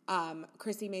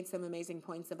 Chrissy made some amazing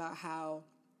points about how,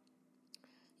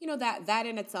 that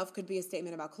in itself could be a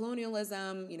statement about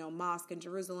colonialism, mosque in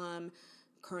Jerusalem,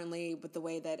 currently with the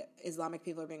way that Islamic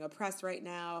people are being oppressed right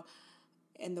now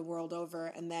in the world over,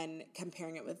 and then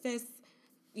comparing it with this,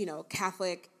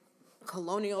 Catholic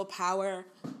colonial power.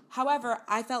 However,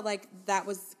 I felt like that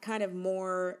was kind of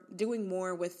doing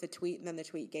more with the tweet than the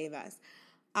tweet gave us.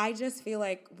 I just feel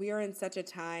like we are in such a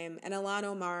time, and Ilhan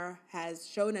Omar has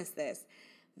shown us this,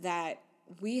 that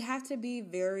we have to be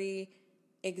very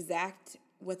exact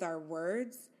with our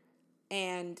words,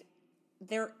 and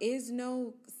there is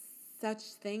no such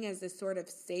thing as this sort of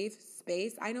safe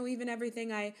space. I know even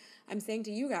everything I'm saying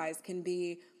to you guys can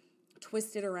be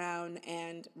twisted around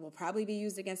and will probably be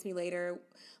used against me later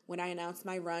when I announce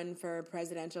my run for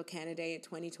presidential candidate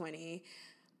 2020.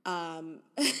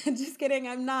 Just kidding,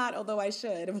 I'm not, although I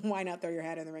should. Why not throw your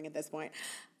hat in the ring at this point?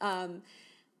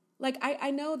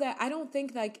 I know that I don't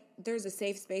think like there's a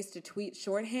safe space to tweet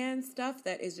shorthand stuff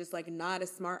that is just like not a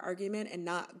smart argument and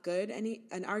not good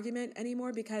an argument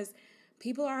anymore, because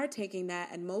people are taking that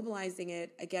and mobilizing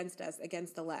it against us,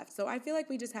 against the left. So I feel like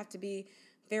we just have to be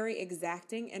very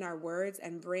exacting in our words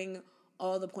and bring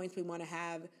all the points we want to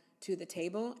have to the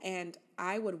table. And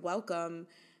I would welcome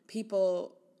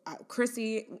people,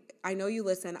 Chrissy, I know you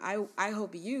listen. I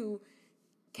hope you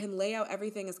can lay out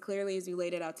everything as clearly as you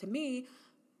laid it out to me,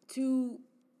 to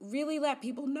really let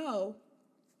people know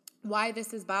why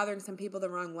this is bothering some people the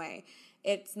wrong way.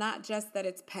 It's not just that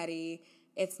it's petty.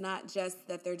 It's not just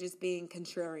that they're just being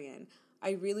contrarian.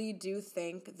 I really do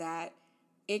think that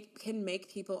it can make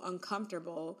people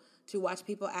uncomfortable to watch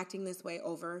people acting this way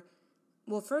over,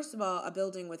 well, first of all, a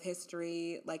building with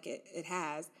history like it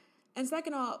has, and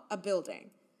second of all, a building.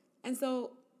 And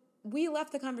so we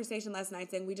left the conversation last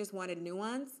night saying we just wanted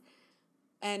nuance,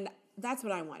 and that's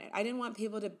what I wanted. I didn't want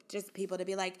people to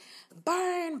be like,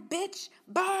 burn, bitch,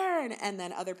 burn, and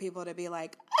then other people to be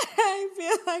like, I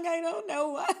feel like I don't know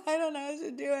what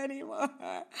to do anymore.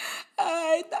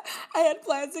 I had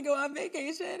plans to go on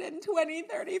vacation in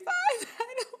 2035.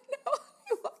 I don't know.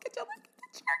 You look at the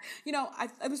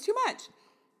chart. It was too much.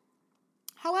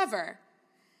 However,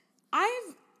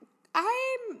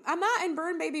 I'm not in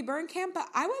burn baby burn camp, but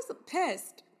I was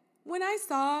pissed when I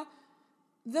saw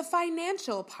the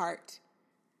financial part.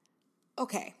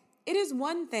 Okay, it is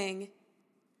one thing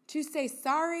to say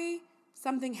sorry,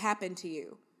 something happened to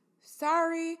you.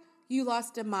 Sorry, you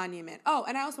lost a monument. Oh,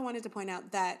 and I also wanted to point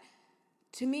out that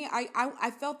to me,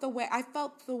 I felt the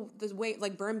way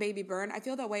like burn baby burn. I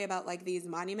feel that way about like these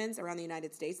monuments around the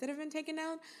United States that have been taken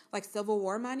down, like Civil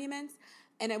War monuments.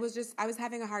 And I was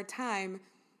having a hard time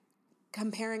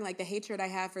comparing like the hatred I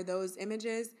have for those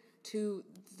images to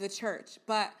the church.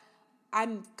 But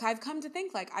I've come to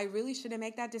think like I really shouldn't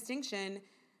make that distinction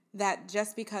that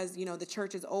just because, the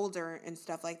church is older and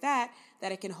stuff like that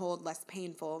it can hold less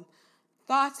painful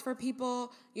thoughts for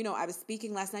people. I was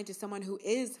speaking last night to someone who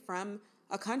is from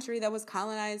a country that was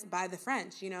colonized by the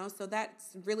French, so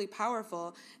that's really powerful.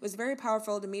 It was very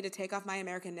powerful to me to take off my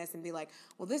Americanness and be like,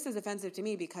 well, this is offensive to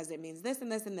me because it means this and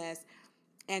this and this,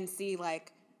 and see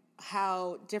like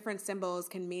how different symbols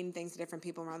can mean things to different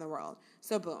people around the world.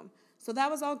 So boom. So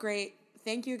that was all great.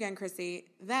 Thank you again, Chrissy.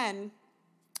 Then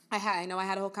I know I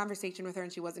had a whole conversation with her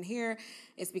and she wasn't here.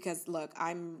 It's because, look,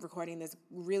 I'm recording this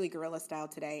really guerrilla style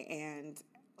today, and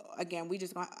again,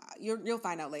 you'll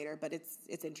find out later, but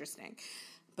it's interesting.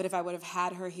 But if I would have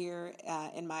had her here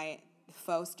in my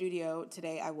faux studio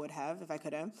today, I would have if I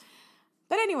could have.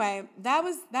 But anyway, that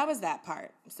was that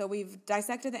part. So we've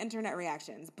dissected the internet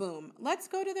reactions. Boom. Let's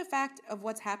go to the fact of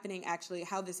what's happening actually,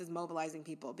 how this is mobilizing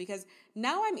people, because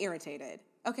now I'm irritated,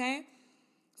 okay?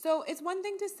 So it's one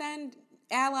thing to send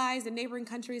allies and neighboring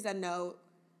countries a note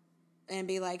and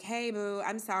be like, hey, boo,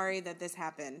 I'm sorry that this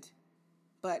happened,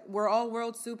 but we're all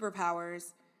world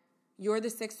superpowers. You're the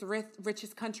sixth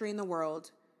richest country in the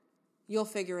world. You'll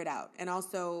figure it out. And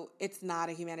also, it's not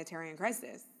a humanitarian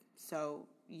crisis, so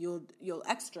you'll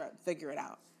extra figure it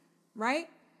out, right?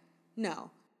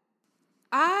 No.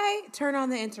 I turn on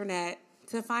the internet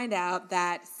to find out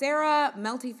that Sarah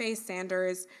Melty-Face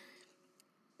Sanders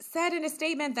said in a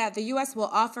statement that the U.S. will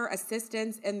offer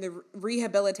assistance in the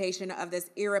rehabilitation of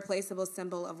this irreplaceable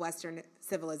symbol of Western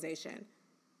civilization.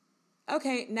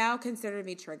 Okay, now consider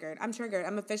me triggered. I'm triggered.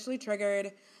 I'm officially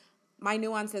triggered. My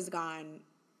nuance is gone.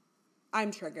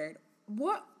 I'm triggered.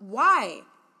 What? Why?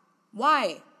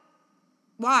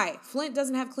 Flint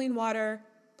doesn't have clean water.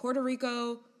 Puerto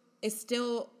Rico is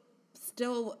still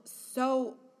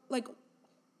so, like,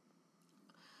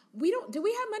 do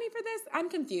we have money for this? I'm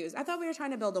confused. I thought we were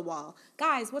trying to build a wall.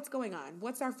 Guys, what's going on?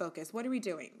 What's our focus? What are we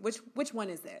doing? Which one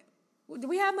is it? Do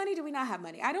we have money? Do we not have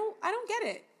money? I don't get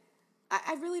it.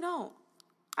 I really don't.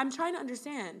 I'm trying to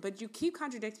understand, but you keep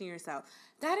contradicting yourself.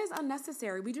 That is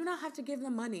unnecessary. We do not have to give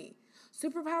them money.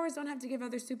 Superpowers don't have to give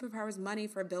other superpowers money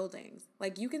for buildings.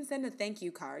 Like, you can send a thank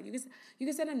you card. You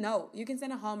can send a note. You can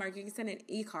send a Hallmark. You can send an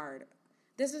e-card.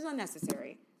 This is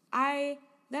unnecessary.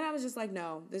 Then I was just like,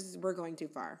 no, we're going too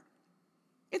far.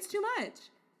 It's too much.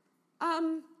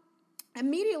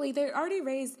 Immediately, they already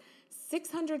raised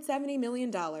 $670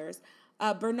 million.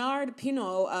 Bernard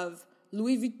Pinault of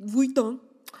Louis Vuitton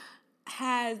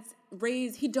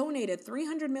he donated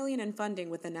 $300 million in funding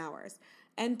within hours.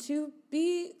 And to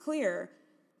be clear,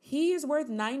 he is worth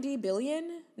 $91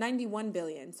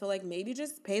 billion. So like maybe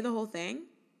just pay the whole thing.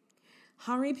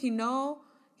 Henri Pinault,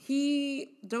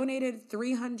 he donated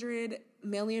 $300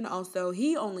 million also.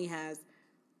 He only has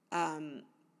 $30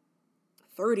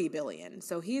 billion.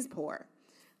 So he's poor.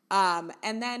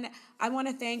 And then I want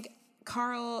to thank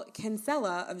Carl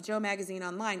Kinsella of Joe Magazine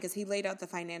Online because he laid out the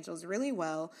financials really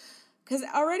well. Because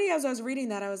already as I was reading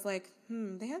that, I was like,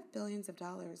 they have billions of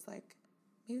dollars. Like,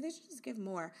 maybe they should just give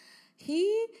more.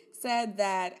 He said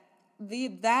that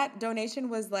that donation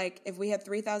was like if we had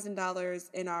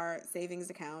 $3,000 in our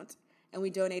savings account and we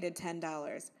donated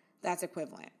 $10, that's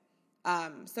equivalent.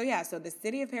 So the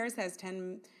city of Paris has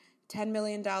 $10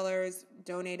 million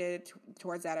donated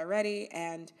towards that already.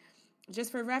 And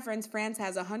just for reference, France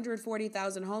has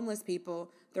 140,000 homeless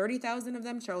people, 30,000 of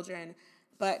them children,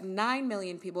 but 9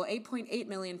 million people, 8.8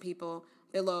 million people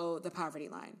below the poverty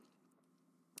line.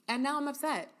 And now I'm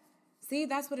upset. See,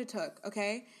 that's what it took,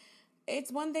 okay?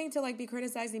 it's one thing to like be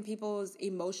criticizing people's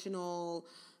emotional,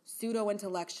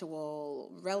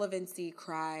 pseudo-intellectual relevancy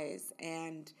cries,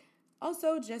 and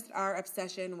also just our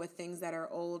obsession with things that are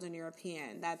old and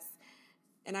European.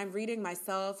 And I'm reading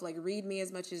myself, like, read me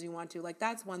as much as you want to. Like,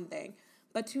 that's one thing.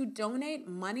 But to donate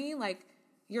money, like,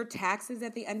 your taxes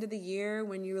at the end of the year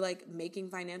when you're, like,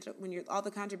 making all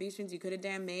the contributions you could have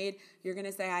damn made, you're going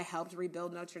to say, I helped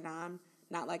rebuild Notre Dame,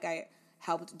 not like I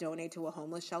helped donate to a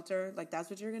homeless shelter. Like, that's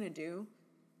what you're going to do.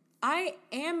 I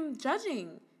am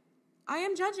judging.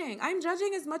 I'm judging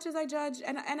as much as I judge.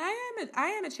 And I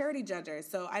am a charity judger.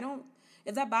 So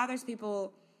if that bothers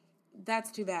people,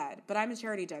 that's too bad. But I'm a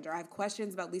charity judger. I have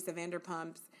questions about Lisa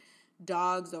Vanderpump's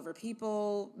dogs over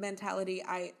people mentality.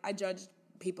 I judge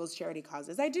people's charity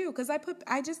causes. I do, because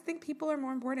I just think people are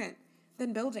more important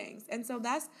than buildings. And so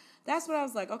that's what I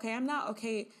was like, okay, I'm not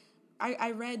okay.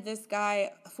 I read this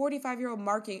guy, 45-year-old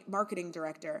marketing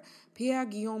director,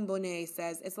 Pierre-Guillaume Bonnet,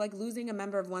 says, it's like losing a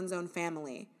member of one's own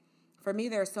family. For me,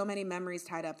 there are so many memories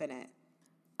tied up in it.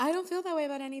 I don't feel that way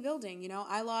about any building. You know,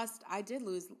 I did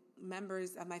lose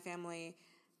members of my family,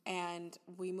 and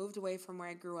we moved away from where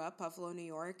I grew up, Buffalo, New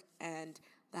York, and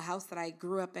the house that I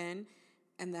grew up in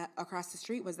and that across the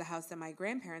street was the house that my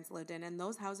grandparents lived in, and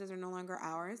those houses are no longer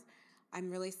ours. I'm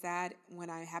really sad when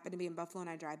I happen to be in Buffalo and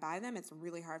I drive by them. It's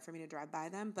really hard for me to drive by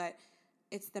them, but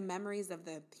it's the memories of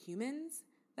the humans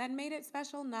that made it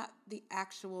special, not the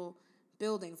actual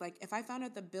buildings. Like, if I found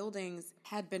out the buildings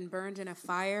had been burned in a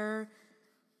fire,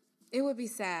 it would be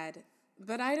sad.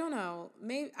 But I don't know.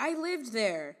 Maybe I lived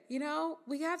there, you know?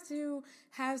 We have to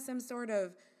have some sort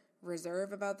of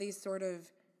reserve about these sort of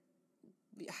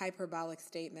hyperbolic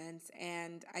statements.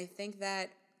 And I think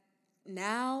that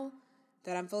now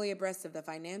that I'm fully abreast of the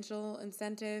financial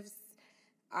incentives,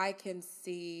 I can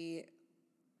see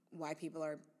why people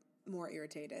are more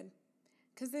irritated.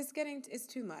 Because it's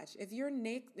too much. If your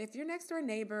next door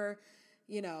neighbor,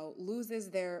 you know, loses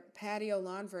their patio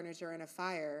lawn furniture in a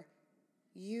fire,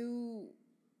 you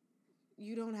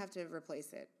don't have to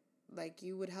replace it. Like,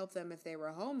 you would help them if they were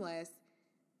homeless.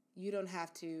 You don't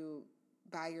have to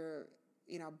buy your,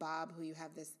 you know, Bob, who you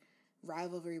have this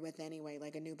rivalry with anyway,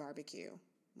 like a new barbecue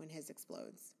when his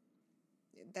explodes.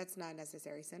 That's not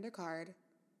necessary. Send a card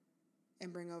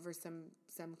and bring over some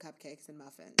cupcakes and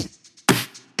muffins.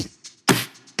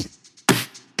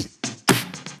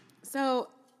 So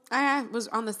I was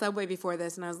on the subway before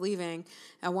this, and I was leaving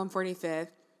at 145th,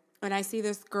 and I see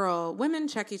this girl. Women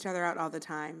check each other out all the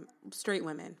time, straight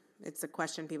women. It's a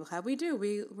question people have. We do.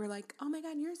 We're like, oh, my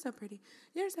God, you're so pretty.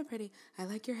 You're so pretty. I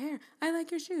like your hair. I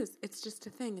like your shoes. It's just a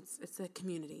thing. It's a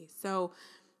community. So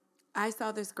I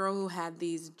saw this girl who had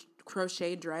these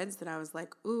crochet dreads that I was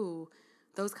like, ooh,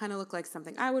 those kind of look like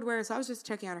something I would wear. So I was just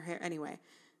checking out her hair anyway,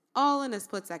 all in a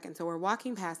split second. So we're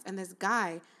walking past, and this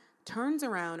guy turns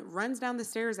around, runs down the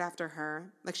stairs after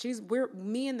her. Like,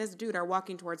 me and this dude are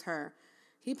walking towards her.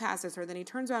 He passes her, then he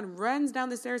turns around, runs down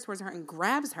the stairs towards her, and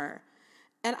grabs her.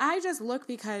 And I just look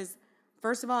because,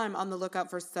 first of all, I'm on the lookout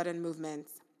for sudden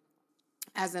movements.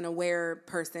 As an aware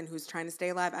person who's trying to stay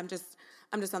alive, I'm just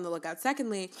on the lookout.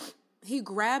 Secondly, he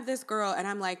grabbed this girl, and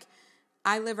I'm like,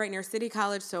 I live right near City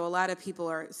College, so a lot of people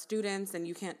are students, and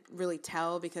you can't really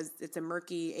tell because it's a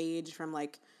murky age from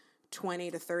like 20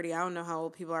 to 30. I don't know how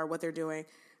old people are, what they're doing.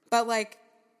 But like,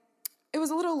 it was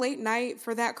a little late night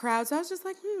for that crowd, so I was just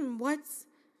like, what's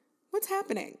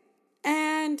happening?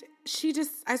 And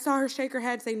I saw her shake her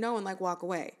head, say no, and like walk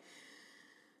away.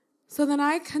 So then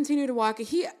I continue to walk.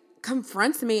 He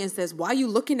confronts me and says, why are you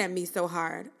looking at me so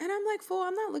hard? And I'm like, fool,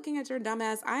 I'm not looking at your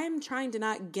dumbass. I am trying to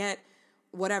not get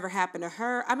whatever happened to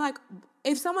her. I'm like,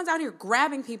 if someone's out here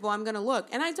grabbing people, I'm going to look.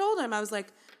 And I told him, I was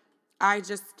like, I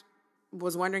just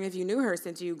was wondering if you knew her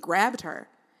since you grabbed her.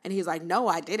 And he's like, no,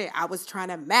 I didn't. I was trying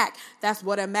to Mac. That's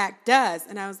what a Mac does.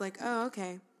 And I was like, oh,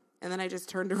 okay. And then I just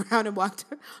turned around and walked.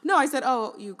 No, I said,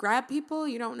 oh, you grab people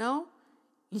you don't know?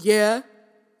 Yeah.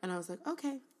 And I was like,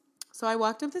 okay. So I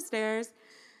walked up the stairs,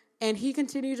 and he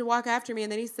continued to walk after me.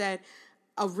 And then he said,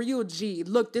 a real G,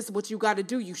 look, this is what you got to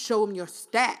do. You show him your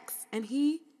stacks. And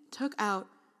he took out,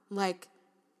 like,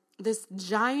 this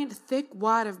giant, thick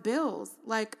wad of bills,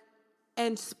 like,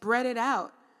 and spread it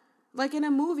out. Like in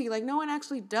a movie. Like, no one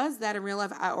actually does that in real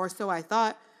life, or so I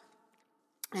thought.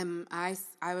 And I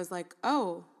was like,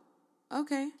 oh,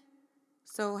 okay.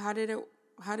 So how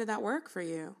did that work for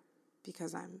you?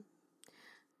 Because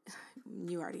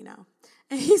you already know.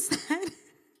 And he said,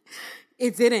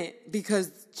 it didn't,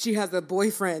 because she has a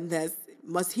boyfriend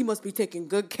he must be taking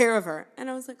good care of her. And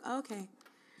I was like, oh, okay.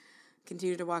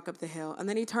 Continue to walk up the hill. And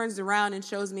then he turns around and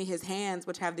shows me his hands,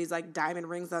 which have these like diamond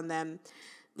rings on them,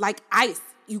 like ice.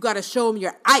 You got to show them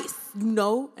your ice, you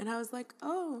know? And I was like,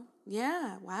 oh,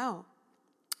 yeah, wow.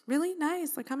 Really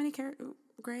nice. Like, how many carrots?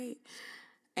 Great.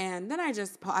 And then I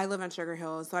live on Sugar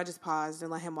Hill, so I just paused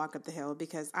and let him walk up the hill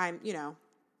because I'm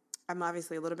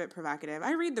obviously a little bit provocative.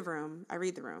 I read the room,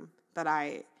 but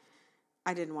I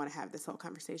didn't want to have this whole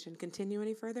conversation continue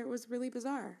any further. It was really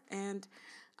bizarre. And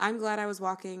I'm glad I was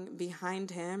walking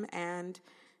behind him and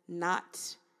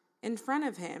not in front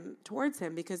of him, towards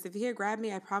him, because if he had grabbed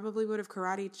me, I probably would have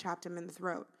karate chopped him in the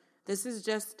throat.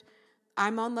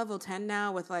 I'm on level 10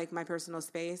 now with like my personal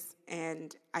space,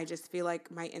 and I just feel like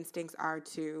my instincts are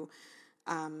to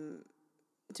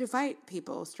fight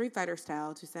people, Street Fighter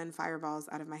style, to send fireballs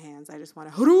out of my hands. I just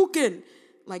want to Hadouken,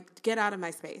 like get out of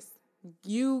my space.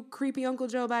 You creepy Uncle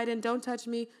Joe Biden, don't touch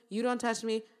me. You don't touch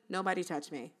me. Nobody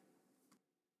touch me.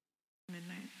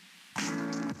 Midnight.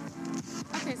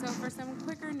 Okay, so for some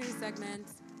quicker news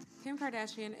segments, Kim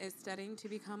Kardashian is studying to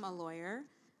become a lawyer.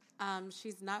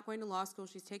 She's not going to law school.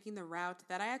 She's taking the route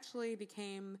that I actually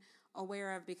became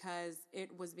aware of because it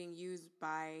was being used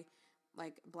by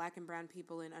like Black and brown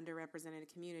people in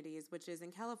underrepresented communities, which is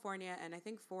in California and I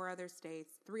think 3 other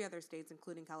states,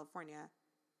 including California.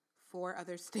 4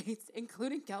 other states,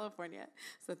 including California.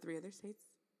 So 3 other states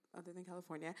other than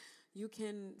California. You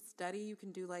can study, you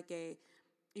can do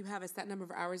you have a set number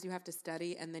of hours you have to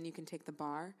study, and then you can take the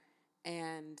bar.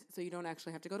 And so you don't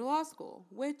actually have to go to law school,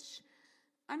 which,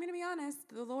 I'm going to be honest,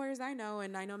 the lawyers I know,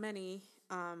 and I know many,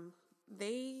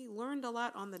 they learned a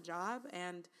lot on the job,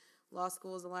 and law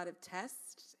school is a lot of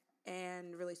tests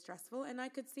and really stressful. And I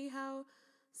could see how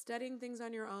studying things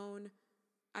on your own,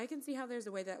 I can see how there's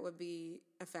a way that would be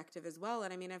effective as well.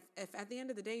 And I mean, if at the end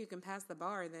of the day you can pass the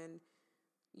bar, then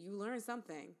you learn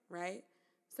something, right?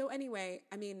 So anyway,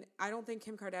 I mean, I don't think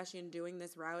Kim Kardashian doing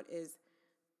this route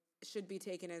should be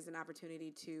taken as an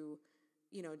opportunity to,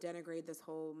 denigrate this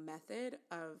whole method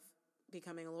of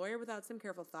becoming a lawyer without some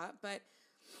careful thought. But,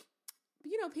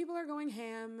 people are going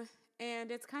ham,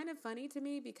 and it's kind of funny to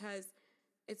me because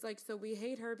it's like, so we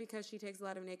hate her because she takes a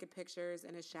lot of naked pictures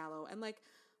and is shallow. And like,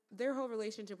 their whole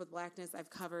relationship with Blackness I've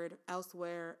covered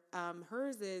elsewhere.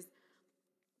 Hers is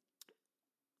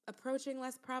approaching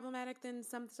less problematic than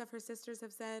some stuff her sisters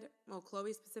have said. Well,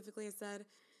 Khloe specifically has said.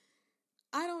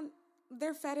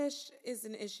 Their fetish is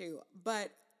an issue,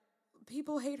 but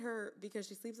people hate her because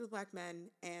she sleeps with Black men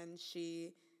and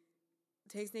she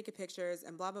takes naked pictures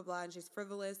and blah, blah, blah, and she's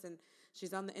frivolous and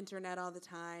she's on the internet all the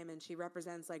time and she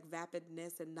represents like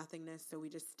vapidness and nothingness, so we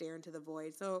just stare into the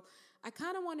void. So I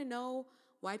kind of want to know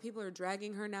why people are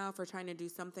dragging her now for trying to do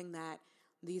something that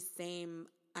these same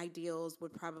ideals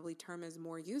would probably term as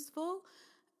more useful,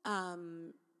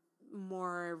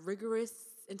 more rigorous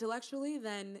intellectually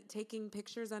than taking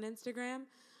pictures on Instagram.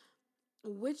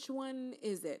 Which one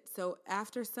is it? So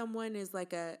after someone is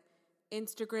like a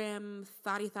Instagram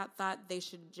thought they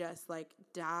should just like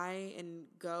die and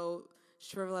go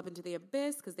shrivel up into the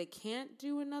abyss because they can't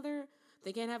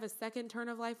have a second turn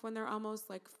of life when they're almost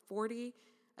like 40,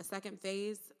 a second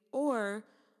phase, or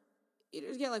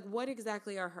like what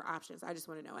exactly are her options? I just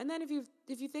want to know. And then if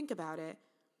you think about it,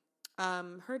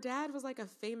 her dad was like a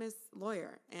famous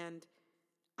lawyer, and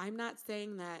I'm not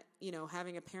saying that,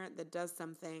 having a parent that does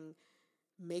something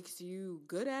makes you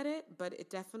good at it, but it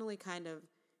definitely kind of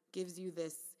gives you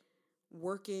this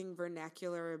working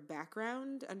vernacular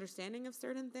background understanding of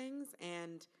certain things,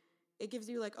 and it gives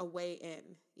you like a way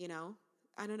in,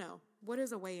 I don't know. What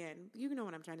is a way in? You know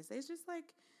what I'm trying to say. It's just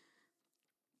like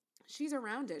she's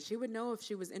around it. She would know if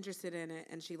she was interested in it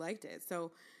and she liked it.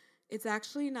 So it's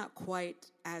actually not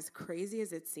quite as crazy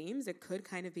as it seems. It could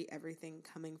kind of be everything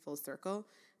coming full circle.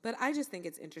 But I just think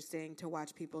it's interesting to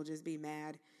watch people just be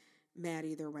mad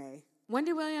either way.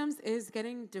 Wendy Williams is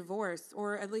getting divorced,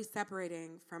 or at least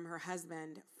separating from her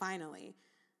husband, finally.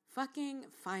 Fucking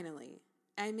finally.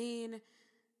 I mean,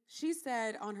 she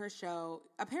said on her show,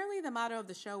 apparently the motto of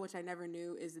the show, which I never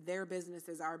knew, is their business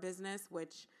is our business,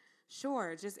 which,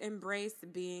 sure, just embrace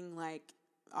being, like,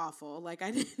 awful. Like,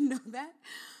 I didn't know that.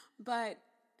 But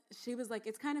she was like,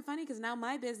 it's kind of funny because now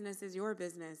my business is your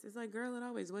business. It's like, girl, it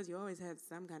always was. You always had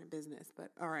some kind of business.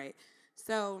 But all right.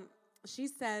 So she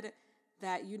said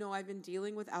that, I've been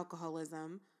dealing with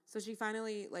alcoholism. So she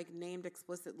finally, like, named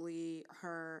explicitly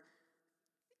her,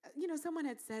 someone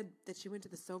had said that she went to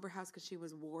the sober house because she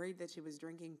was worried that she was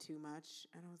drinking too much.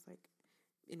 And I was like,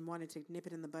 and wanted to nip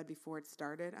it in the bud before it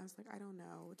started. I was like, I don't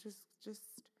know.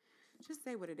 Just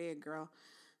say what it is, girl.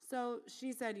 So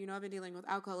she said, I've been dealing with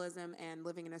alcoholism and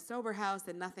living in a sober house,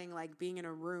 and nothing like being in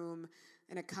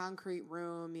a concrete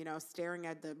room, staring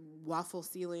at the waffle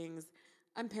ceilings.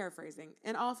 I'm paraphrasing.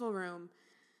 An awful room.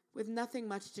 with nothing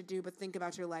much to do but think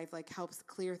about your life, like helps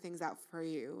clear things out for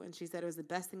you. And she said it was the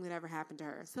best thing that ever happened to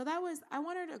her. So I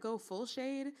want her to go full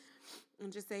shade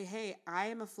and just say, hey, I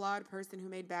am a flawed person who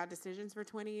made bad decisions for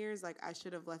 20 years. Like, I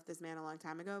should have left this man a long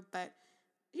time ago. But,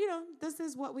 this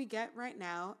is what we get right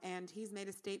now. And he's made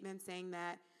a statement saying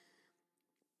that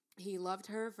he loved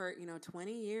her for,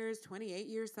 20 years, 28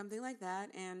 years, something like that.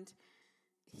 And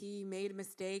he made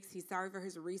mistakes. He's sorry for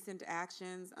his recent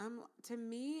actions. To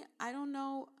me, I don't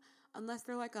know, unless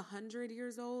they're like 100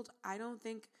 years old, I don't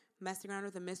think messing around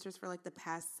with a mistress for like the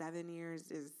past 7 years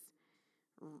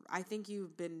I think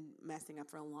you've been messing up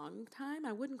for a long time.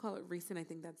 I wouldn't call it recent. I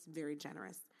think that's very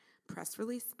generous press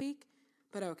release speak,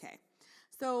 but okay.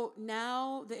 So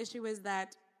now the issue is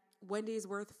that Wendy's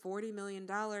worth $40 million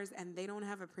and they don't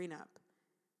have a prenup.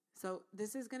 So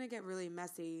this is going to get really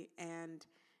messy, and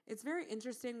it's very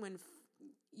interesting when,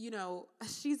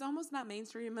 she's almost not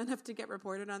mainstream enough to get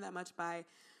reported on that much by,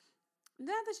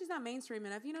 not that she's not mainstream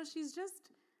enough, she's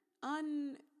just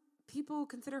people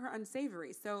consider her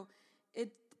unsavory. So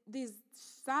this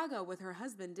saga with her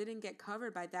husband didn't get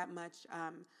covered by that much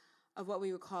of what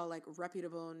we would call like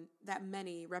that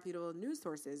many reputable news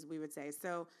sources, we would say.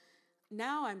 So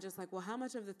now I'm just like, well, how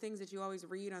much of the things that you always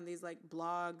read on these like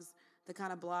blogs, the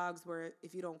kind of blogs where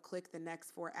if you don't click the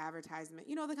next 4 advertisement,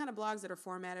 the kind of blogs that are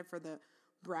formatted for the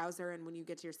browser, and when you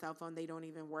get to your cell phone, they don't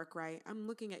even work right. I'm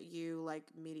looking at you like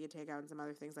Media Takeout and some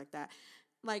other things like that.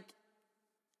 Like,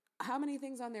 how many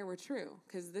things on there were true?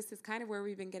 Because this is kind of where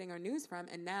we've been getting our news from,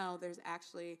 and now there's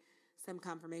actually some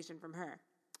confirmation from her.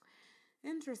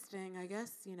 Interesting, I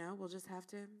guess, we'll just have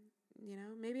to,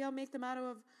 maybe I'll make the motto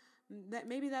of, that.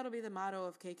 Maybe that'll be the motto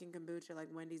of Cake and Kombucha, like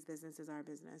Wendy's business is our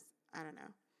business. I don't know.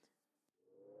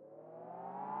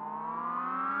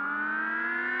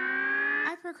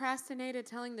 I procrastinated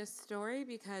telling this story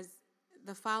because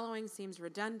the following seems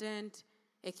redundant.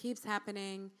 It keeps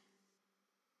happening,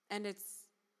 and it's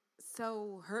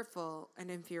so hurtful and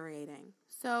infuriating.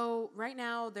 So right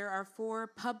now there are 4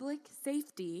 public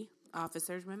safety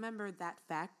officers. Remember that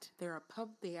fact. They are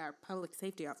public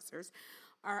safety officers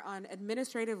are on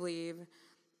administrative leave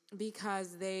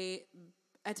because they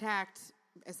attacked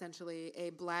essentially a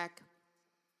Black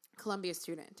Columbia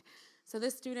student. So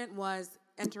this student was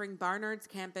entering Barnard's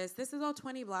campus. This is all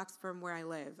 20 blocks from where I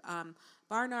live.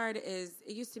 Barnard it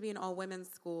used to be an all-women's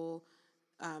school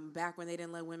back when they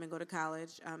didn't let women go to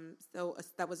college. So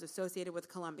that was associated with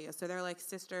Columbia. So they're like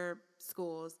sister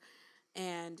schools.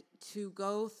 And to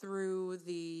go through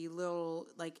the little,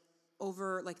 like,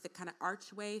 over, like, the kind of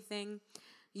archway thing,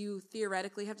 you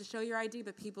theoretically have to show your ID,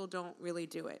 but people don't really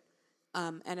do it.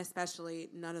 And especially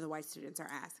none of the white students are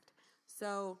asked.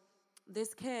 So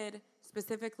this kid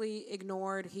specifically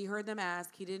ignored, he heard them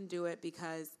ask, he didn't do it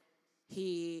because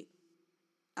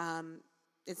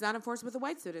it's not enforced with the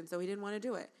white students, so he didn't want to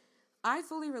do it. I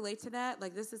fully relate to that.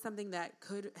 Like, this is something that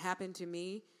could happen to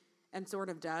me and sort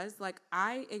of does. Like,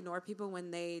 I ignore people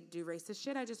when they do racist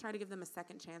shit. I just try to give them a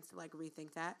second chance to, like,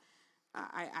 rethink that.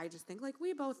 I just think, like,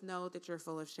 we both know that you're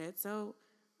full of shit, so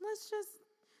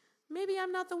maybe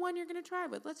I'm not the one you're going to try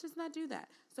with. Let's just not do that.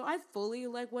 So I fully,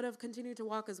 like, would have continued to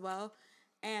walk as well.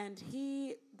 And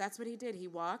that's what he did. He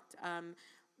walked.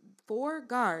 4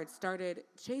 guards started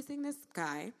chasing this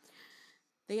guy.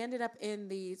 They ended up in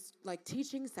the, like,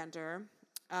 teaching center,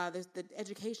 the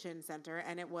education center,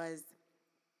 and it was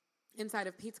inside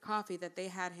of Pete's Coffee that they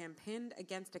had him pinned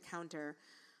against a counter,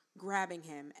 grabbing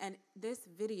him. And this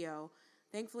video,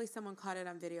 thankfully someone caught it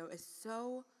on video, is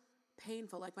so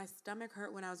painful. Like, my stomach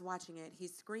hurt when I was watching it.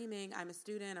 He's screaming, I'm a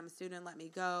student, let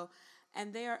me go.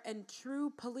 And they are in true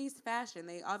police fashion.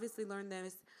 They obviously learned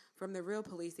this from the real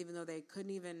police, even though they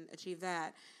couldn't even achieve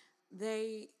that.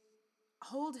 They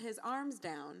hold his arms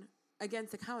down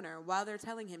against the counter while they're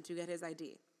telling him to get his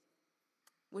ID.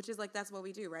 Which is like, that's what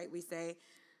we do, right? We say,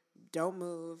 don't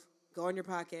move, go in your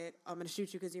pocket, I'm going to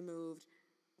shoot you because you moved.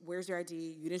 Where's your ID?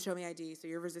 You didn't show me ID, so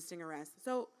you're resisting arrest.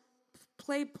 So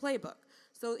playbook.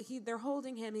 So they're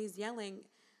holding him, he's yelling,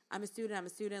 I'm a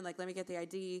student, like, let me get the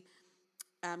ID.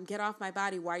 Get off my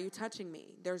body, why are you touching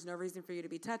me? There's no reason for you to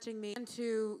be touching me. And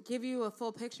to give you a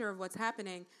full picture of what's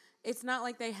happening, it's not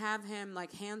like they have him,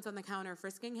 like, hands on the counter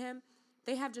frisking him.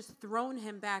 They have just thrown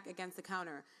him back against the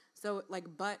counter. So,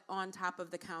 like, butt on top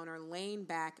of the counter, laying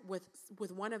back with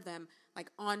one of them,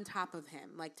 like, on top of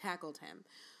him, like, tackled him.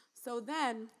 So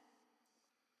then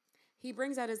he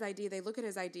brings out his ID. They look at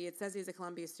his ID. It says he's a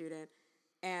Columbia student.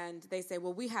 And they say,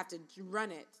 well, we have to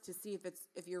run it to see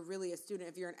if you're really a student,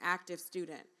 if you're an active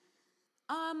student.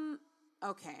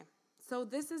 Okay. So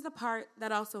this is the part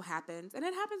that also happens. And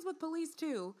it happens with police,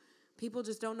 too, people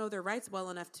just don't know their rights well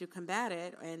enough to combat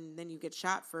it, and then you get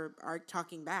shot for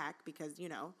talking back because,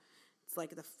 it's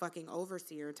like the fucking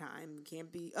overseer time. You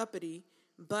can't be uppity.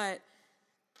 But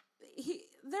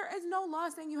there is no law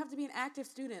saying you have to be an active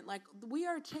student. Like, we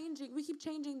keep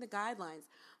changing the guidelines.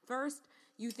 First,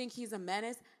 you think he's a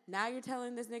menace. Now you're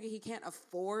telling this nigga he can't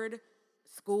afford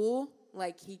school.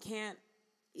 Like, you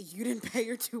didn't pay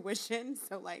your tuition,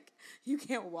 so, like, you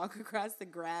can't walk across the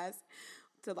grass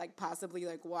to, like, possibly,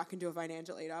 like, walk into a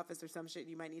financial aid office or some shit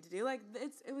you might need to do. Like,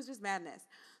 it was just madness.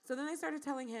 So then they started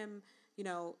telling him,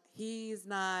 he's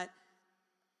not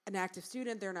an active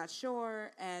student, they're not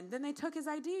sure, and then they took his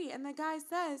ID, and the guy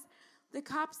says, the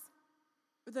cops,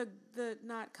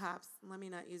 not cops, let me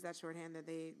not use that shorthand that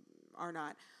they are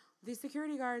not, the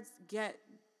security guards get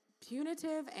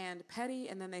punitive and petty,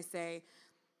 and then they say,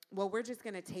 well, we're just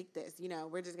going to take this,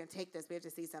 we're just going to take this, we have to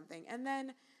see something. And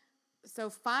then, so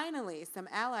finally, some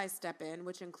allies step in,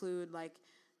 which include, like,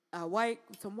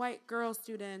 some white girl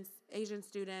students, Asian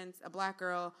students, a black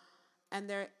girl, and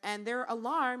they're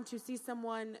alarmed to see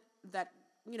someone that,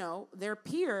 their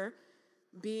peer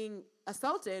being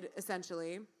assaulted,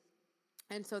 essentially.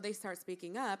 And so they start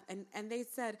speaking up, and they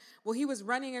said, well, he was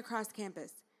running across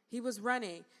campus. He was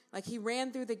running. Like, he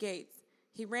ran through the gates.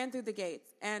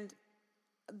 And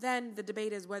then the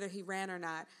debate is whether he ran or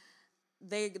not.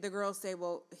 The girls say,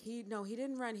 well, he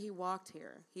didn't run, he walked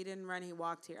here.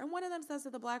 And one of them says to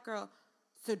the black girl,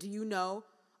 so do you know?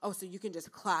 Oh, so you can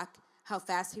just clock how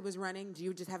fast he was running? Do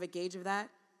you just have a gauge of that?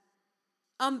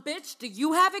 Bitch, do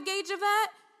you have a gauge of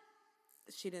that?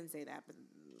 She didn't say that, but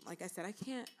like I said,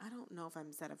 I don't know if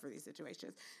I'm set up for these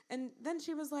situations. And then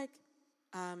she was like,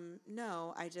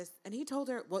 no, and he told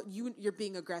her, well, you're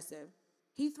being aggressive.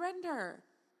 He threatened her.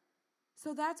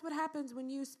 So that's what happens when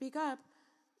you speak up,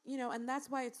 and that's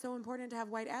why it's so important to have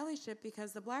white allyship,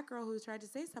 because the black girl who tried to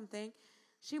say something,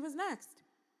 she was next.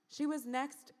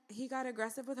 He got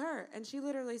aggressive with her. And she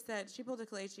literally said, she pulled a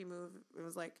Kalechi move. It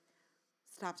was like,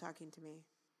 stop talking to me.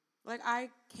 Like, I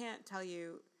can't tell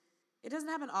you. It doesn't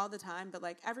happen all the time, but,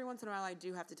 like, every once in a while I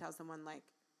do have to tell someone, like,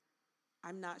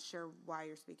 I'm not sure why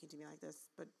you're speaking to me like this,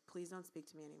 but please don't speak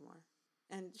to me anymore.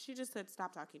 And she just said,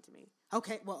 stop talking to me.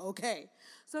 Okay.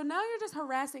 So now you're just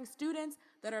harassing students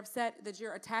that are upset that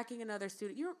you're attacking another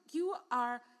student. You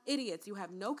are idiots. You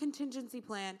have no contingency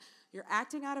plan. You're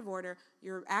acting out of order.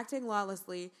 You're acting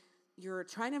lawlessly. You're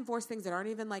trying to enforce things that aren't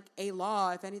even like a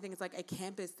law. If anything, it's like a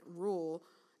campus rule.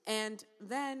 And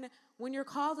then when you're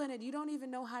called on it, you don't even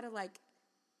know how to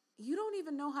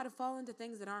fall into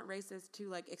things that aren't racist to,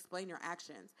 like, explain your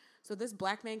actions. So this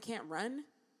black man can't run?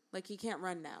 Like, he can't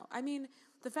run now. I mean,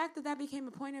 the fact that became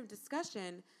a point of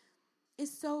discussion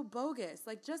is so bogus.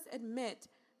 Like, just admit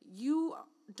you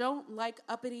don't like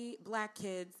uppity black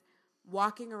kids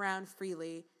walking around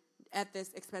freely at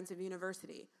this expensive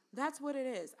university. That's what it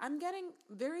is. I'm getting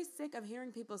very sick of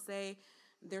hearing people say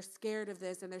they're scared of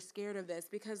this and they're scared of this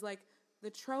because, like, the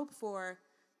trope for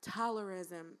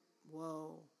tolerism,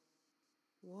 whoa,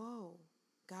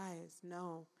 guys,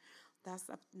 no.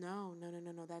 No,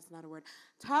 that's not a word.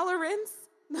 Tolerance,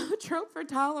 the trope for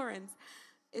tolerance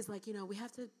is like, we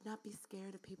have to not be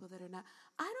scared of people that are not.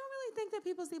 I don't really think that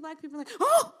people see black people like,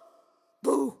 oh,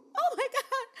 boo, oh my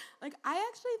God. Like, I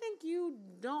actually think you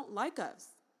don't like us.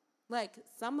 Like,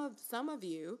 some of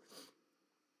you,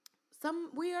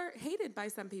 we are hated by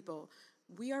some people.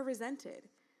 We are resented.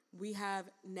 We have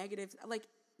negatives. Like,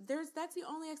 that's the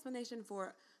only explanation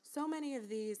for so many of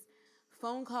these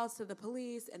phone calls to the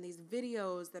police and these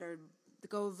videos that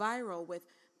go viral with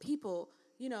people,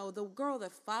 the girl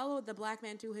that followed the black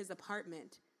man to his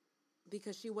apartment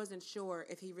because she wasn't sure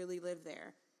if he really lived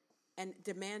there and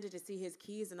demanded to see his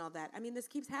keys and all that. I mean, this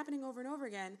keeps happening over and over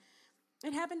again.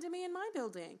 It happened to me in my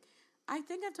building. I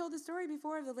think I've told the story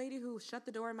before of the lady who shut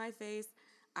the door in my face.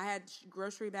 I had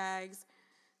grocery bags,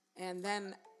 and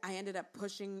then I ended up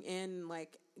pushing in,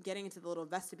 like, getting into the little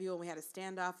vestibule, and we had a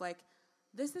standoff. Like,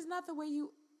 this is not the way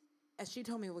as she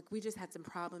told me, we just had some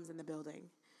problems in the building.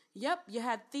 Yep, you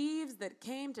had thieves that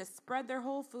came to spread their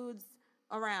Whole Foods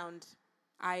around.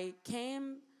 I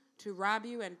came to rob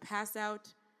you and pass out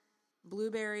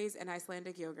blueberries and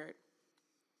Icelandic yogurt.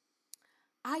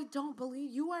 I don't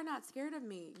believe you are not scared of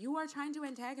me. You are trying to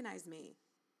antagonize me.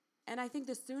 And I think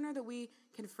the sooner that we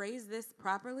can phrase this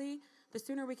properly, the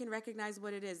sooner we can recognize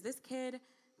what it is. This kid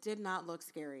did not look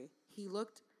scary. He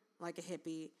looked like a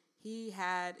hippie. He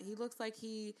looks like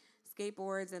he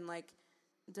skateboards and, like,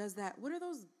 does that. What are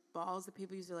those balls that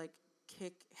people used to, like,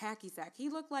 kick? Hacky sack. He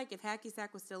looked like if hacky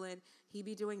sack was still in, he'd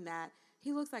be doing that.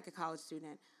 He looks like a college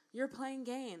student. You're playing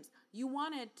games. You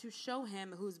wanted to show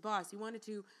him who's boss. You wanted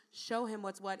to show him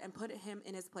what's what and put him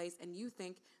in his place, and you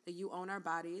think that you own our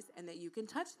bodies and that you can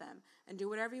touch them and do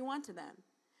whatever you want to them.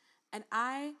 And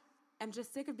I am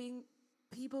just sick of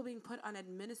people being put on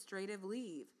administrative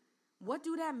leave. What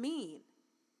do that mean?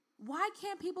 Why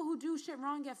can't people who do shit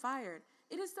wrong get fired?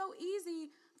 It is so easy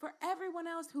for everyone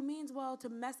else who means well to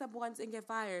mess up once and get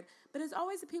fired. But it's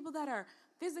always the people that are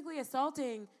physically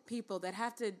assaulting people that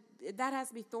has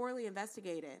to be thoroughly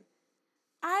investigated.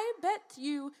 I bet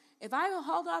you if I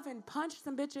hauled off and punched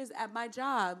some bitches at my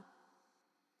job,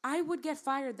 I would get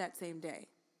fired that same day.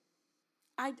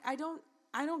 I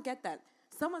don't get that.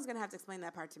 Someone's going to have to explain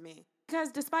that part to me.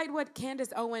 Because despite what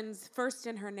Candace Owens, first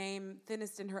in her name,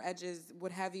 thinnest in her edges,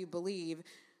 would have you believe,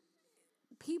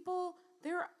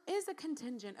 there is a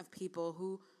contingent of people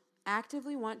who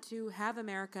actively want to have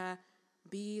America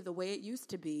be the way it used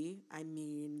to be. I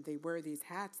mean, they wear these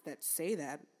hats that say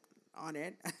that on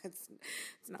it. It's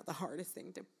not the hardest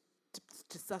thing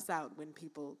to suss out when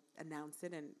people announce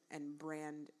it and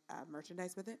brand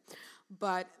merchandise with it.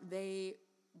 But they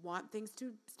want things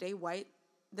to stay white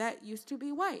that used to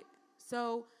be white.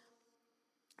 So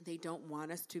they don't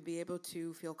want us to be able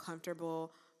to feel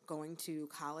comfortable going to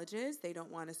colleges. They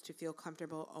don't want us to feel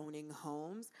comfortable owning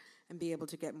homes and be able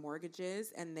to get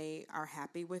mortgages. And they are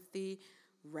happy with the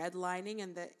redlining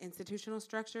and the institutional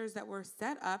structures that were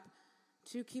set up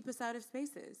to keep us out of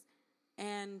spaces.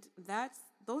 And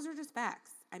those are just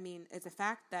facts. I mean, it's a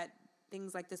fact that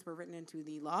things like this were written into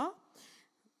the law.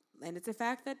 And it's a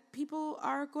fact that people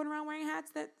are going around wearing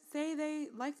hats that say they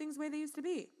like things the way they used to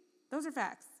be. Those are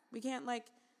facts. We can't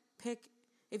pick.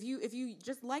 If you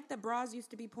just like that bras used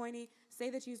to be pointy, say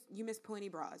that you miss pointy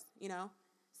bras,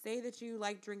 Say that you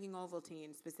like drinking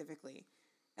Ovaltine specifically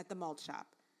at the malt shop.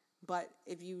 But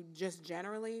if you just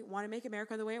generally want to make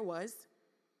America the way it was,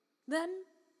 then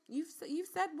you've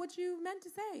said what you meant to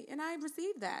say, and I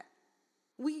received that.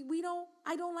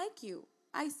 I don't like you.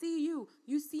 I see you.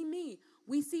 You see me.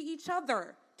 We see each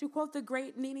other, to quote the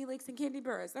great Nene Leakes and Candy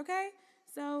Burris, okay?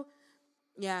 So,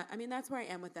 yeah, I mean, that's where I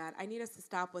am with that. I need us to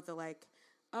stop with the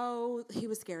oh, he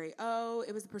was scary. Oh,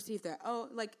 it was a perceived threat. Oh,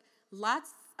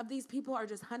 lots of these people are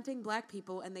just hunting black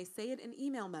people, and they say it in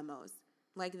email memos.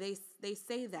 They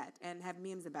say that and have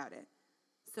memes about it.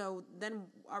 So then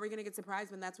are we going to get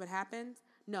surprised when that's what happens?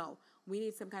 No. We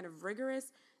need some kind of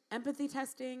rigorous empathy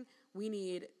testing. We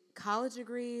need college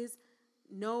degrees.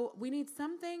 No, we need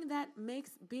something that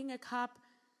makes being a cop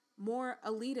more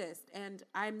elitist. And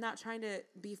I'm not trying to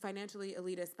be financially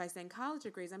elitist by saying college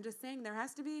degrees. I'm just saying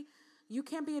you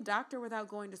can't be a doctor without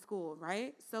going to school,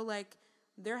 right? So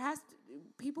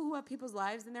people who have people's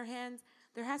lives in their hands,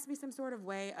 there has to be some sort of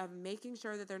way of making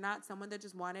sure that they're not someone that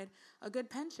just wanted a good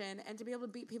pension and to be able to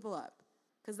beat people up.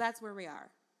 Because that's where we are.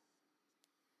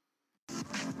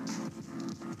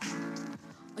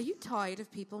 Are you tired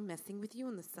of people messing with you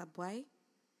on the subway?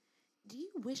 Do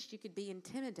you wish you could be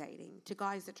intimidating to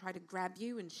guys that try to grab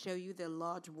you and show you their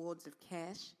large wads of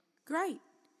cash? Great.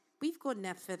 We've got an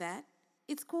app for that.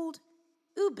 It's called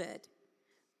Ubird.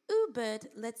 Ubird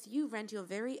lets you rent your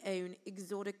very own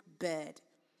exotic bird.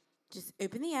 Just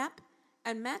open the app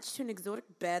and match to an exotic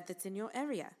bird that's in your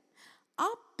area.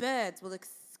 Our birds will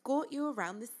escort you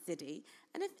around the city,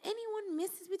 and if anyone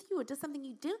messes with you or does something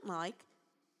you don't like,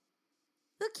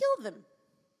 they'll kill them.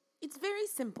 It's very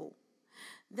simple.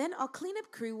 Then our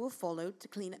cleanup crew will follow to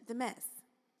clean up the mess.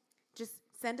 Just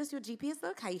send us your GPS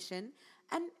location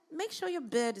and make sure your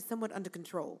bird is somewhat under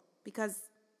control, because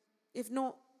if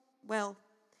not, well,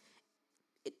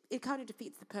 it kind of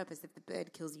defeats the purpose if the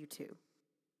bird kills you too.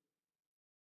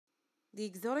 The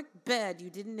exotic bird you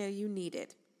didn't know you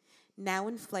needed. Now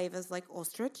in flavors like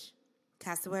ostrich,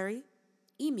 cassowary,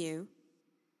 emu,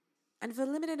 and for a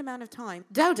limited amount of time,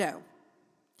 dodo.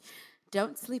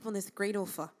 Don't sleep on this great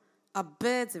offer. Our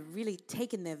birds have really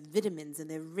taken their vitamins and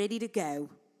they're ready to go.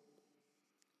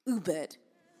 Ubird.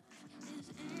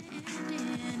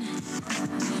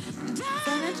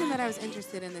 So I mentioned that I was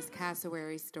interested in this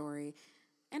cassowary story,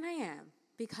 and I am.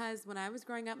 Because when I was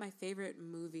growing up, my favorite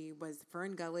movie was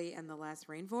Fern Gully and the Last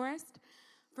Rainforest.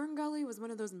 Fern Gully was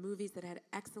one of those movies that had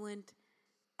excellent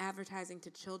advertising to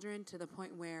children, to the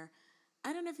point where,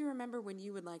 I don't know if you remember when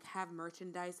you would have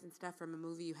merchandise and stuff from a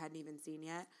movie you hadn't even seen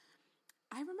yet.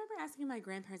 I remember asking my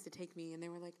grandparents to take me, and they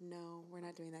were like, no, we're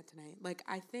not doing that tonight.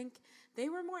 I think they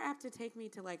were more apt to take me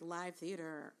to live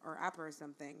theater or opera or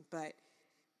something, but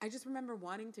I just remember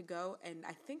wanting to go, and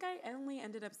I think I only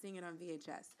ended up seeing it on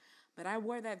VHS. But I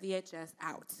wore that VHS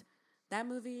out. That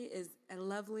movie is a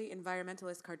lovely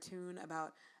environmentalist cartoon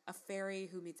about a fairy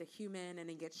who meets a human and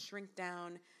he gets shrink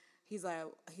down. He's a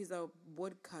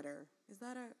woodcutter. Is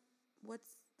that what's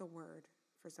the word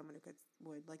for someone who cuts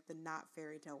wood? Like the not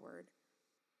fairy tale word.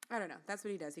 I don't know. That's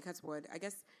what he does. He cuts wood. I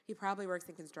guess he probably works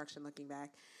in construction looking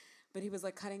back. But he was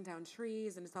like cutting down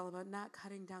trees, and it's all about not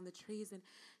cutting down the trees. And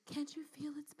can't you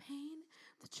feel its pain?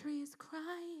 The tree is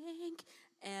crying.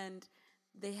 And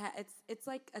it's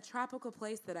like a tropical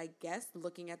place that I guess,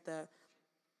 looking at the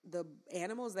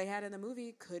animals they had in the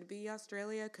movie, could be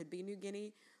Australia, could be New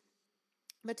Guinea.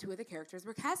 But two of the characters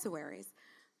were cassowaries,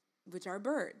 which are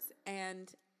birds. And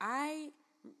I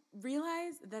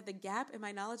realized that the gap in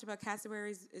my knowledge about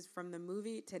cassowaries is from the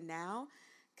movie to now,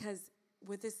 because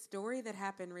with this story that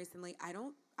happened recently,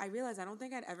 I realized I don't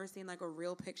think I'd ever seen like a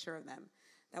real picture of them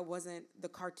that wasn't the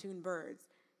cartoon birds.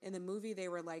 In the movie, they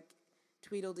were like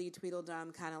Tweedledee,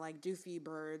 Tweedledum, kind of like doofy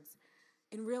birds.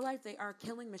 In real life, they are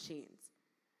killing machines.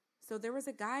 So there was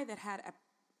a guy that had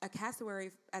a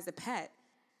cassowary as a pet.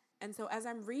 And so as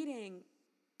I'm reading,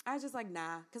 I was just like,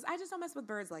 nah, because I just don't mess with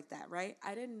birds like that, right?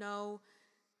 I didn't know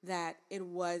that it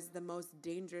was the most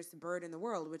dangerous bird in the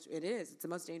world, which it is. It's the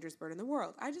most dangerous bird in the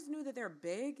world. I just knew that they're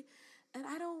big, and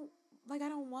I don't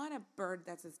want a bird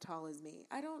that's as tall as me.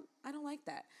 I don't like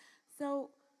that. So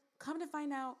come to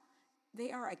find out,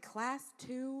 they are a class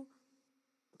 2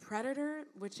 predator,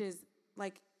 which is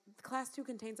like, class 2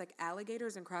 contains like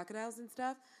alligators and crocodiles and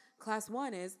stuff. Class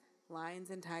 1 is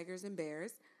lions and tigers and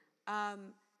bears.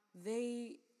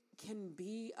 They can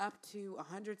be up to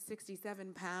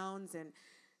 167 pounds and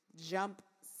jump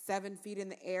 7 feet in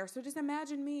the air. So just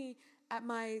imagine me at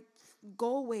my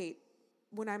goal weight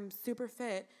when I'm super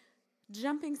fit,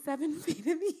 jumping 7 feet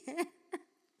in the air.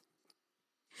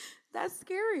 That's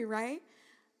scary, right?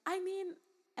 I mean,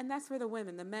 and that's for the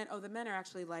women. The men are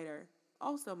actually lighter.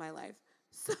 Also my life.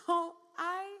 So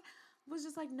I was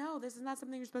just like, no, this is not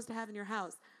something you're supposed to have in your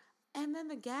house. And then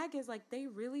the gag is like, they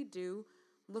really do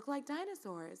look like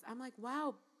dinosaurs. I'm like,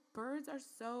 wow, birds are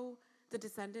so the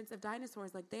descendants of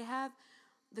dinosaurs. Like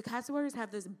the cassowaries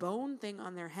have this bone thing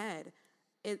on their head.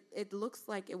 It looks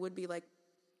like it would be like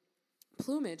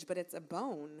plumage, but it's a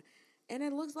bone. And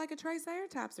it looks like a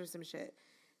triceratops or some shit.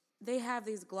 They have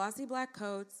these glossy black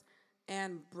coats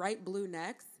and bright blue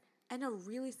necks and a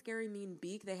really scary mean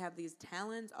beak. They have these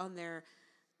talons on their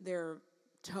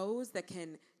toes that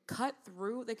can cut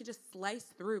through. They can just slice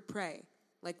through prey,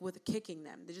 like with kicking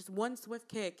them. They're just one swift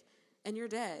kick and you're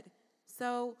dead.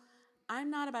 So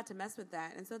I'm not about to mess with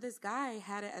that. And so this guy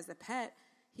had it as a pet.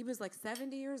 He was like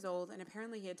 70 years old, and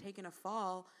apparently he had taken a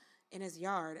fall in his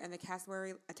yard, and the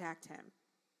cassowary attacked him.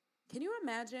 Can you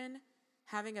imagine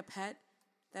having a pet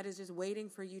that is just waiting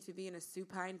for you to be in a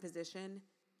supine position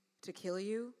to kill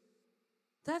you?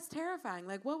 That's terrifying.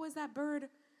 Like, what was that bird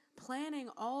planning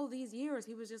all these years?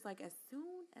 He was just like, as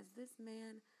soon as this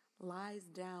man lies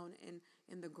down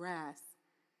in the grass,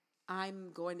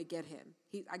 I'm going to get him.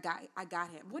 I got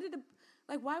him.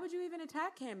 Why would you even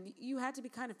attack him? You had to be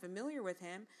kind of familiar with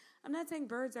him. I'm not saying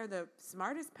birds are the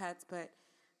smartest pets, but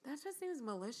that just seems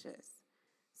malicious.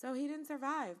 So he didn't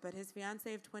survive, but his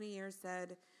fiancée of 20 years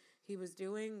said he was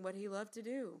doing what he loved to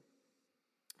do,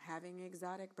 having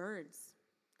exotic birds.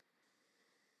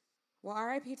 Well,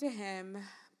 RIP to him,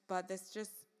 but this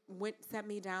just sent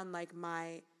me down like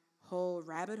my whole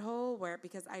rabbit hole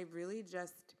because I really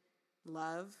just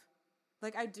love,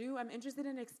 I'm interested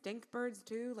in extinct birds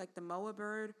too. Like the moa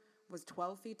bird was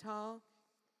 12 feet tall.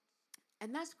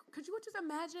 And could you just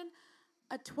imagine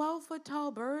a 12-foot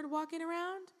tall bird walking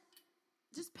around?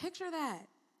 Just picture that.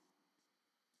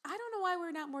 I don't know why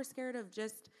we're not more scared of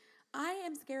I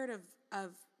am scared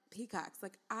of peacocks.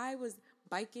 Like I was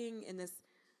biking in this,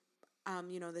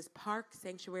 this park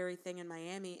sanctuary thing in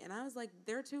Miami, and I was like,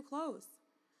 they're too close.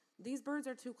 These birds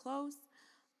are too close.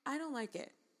 I don't like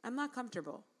it. I'm not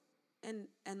comfortable. And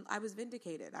I was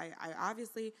vindicated. I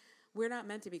obviously, we're not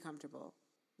meant to be comfortable.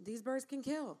 These birds can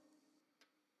kill.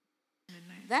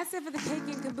 That's it for the Cake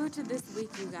and Kombucha this week,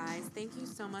 you guys. Thank you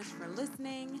so much for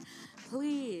listening.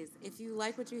 Please, if you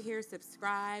like what you hear,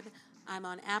 subscribe. I'm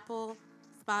on Apple,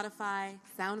 Spotify,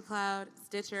 SoundCloud,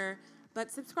 Stitcher, but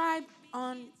subscribe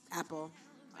on Apple.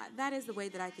 That is the way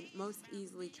that I can most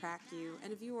easily track you.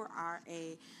 And if you are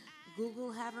a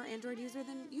Google or Android user,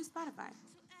 then use Spotify.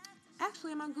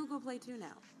 Actually, I'm on Google Play too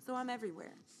now, so I'm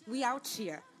everywhere. We out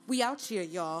here,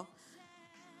 y'all.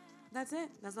 That's it.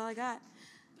 That's all I got.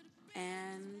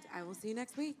 And I will see you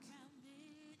next week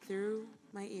through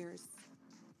my ears,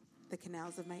 the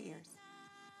canals of my ears.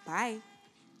 Bye.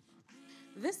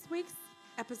 This week's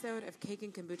episode of Cake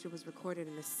and Kombucha was recorded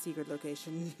in a secret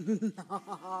location.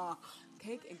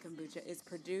 Cake and Kombucha is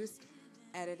produced,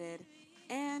 edited,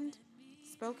 and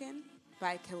spoken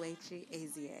by Kelechi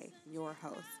Ezie, your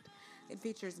host. It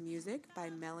features music by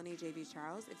Melanie J.B.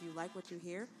 Charles. If you like what you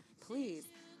hear, please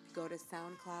go to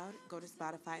SoundCloud, go to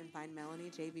Spotify, and find Melanie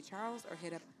J.V. Charles, or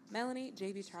hit up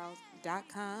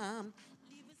melaniejvcharles.com.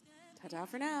 Ta-ta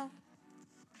for now.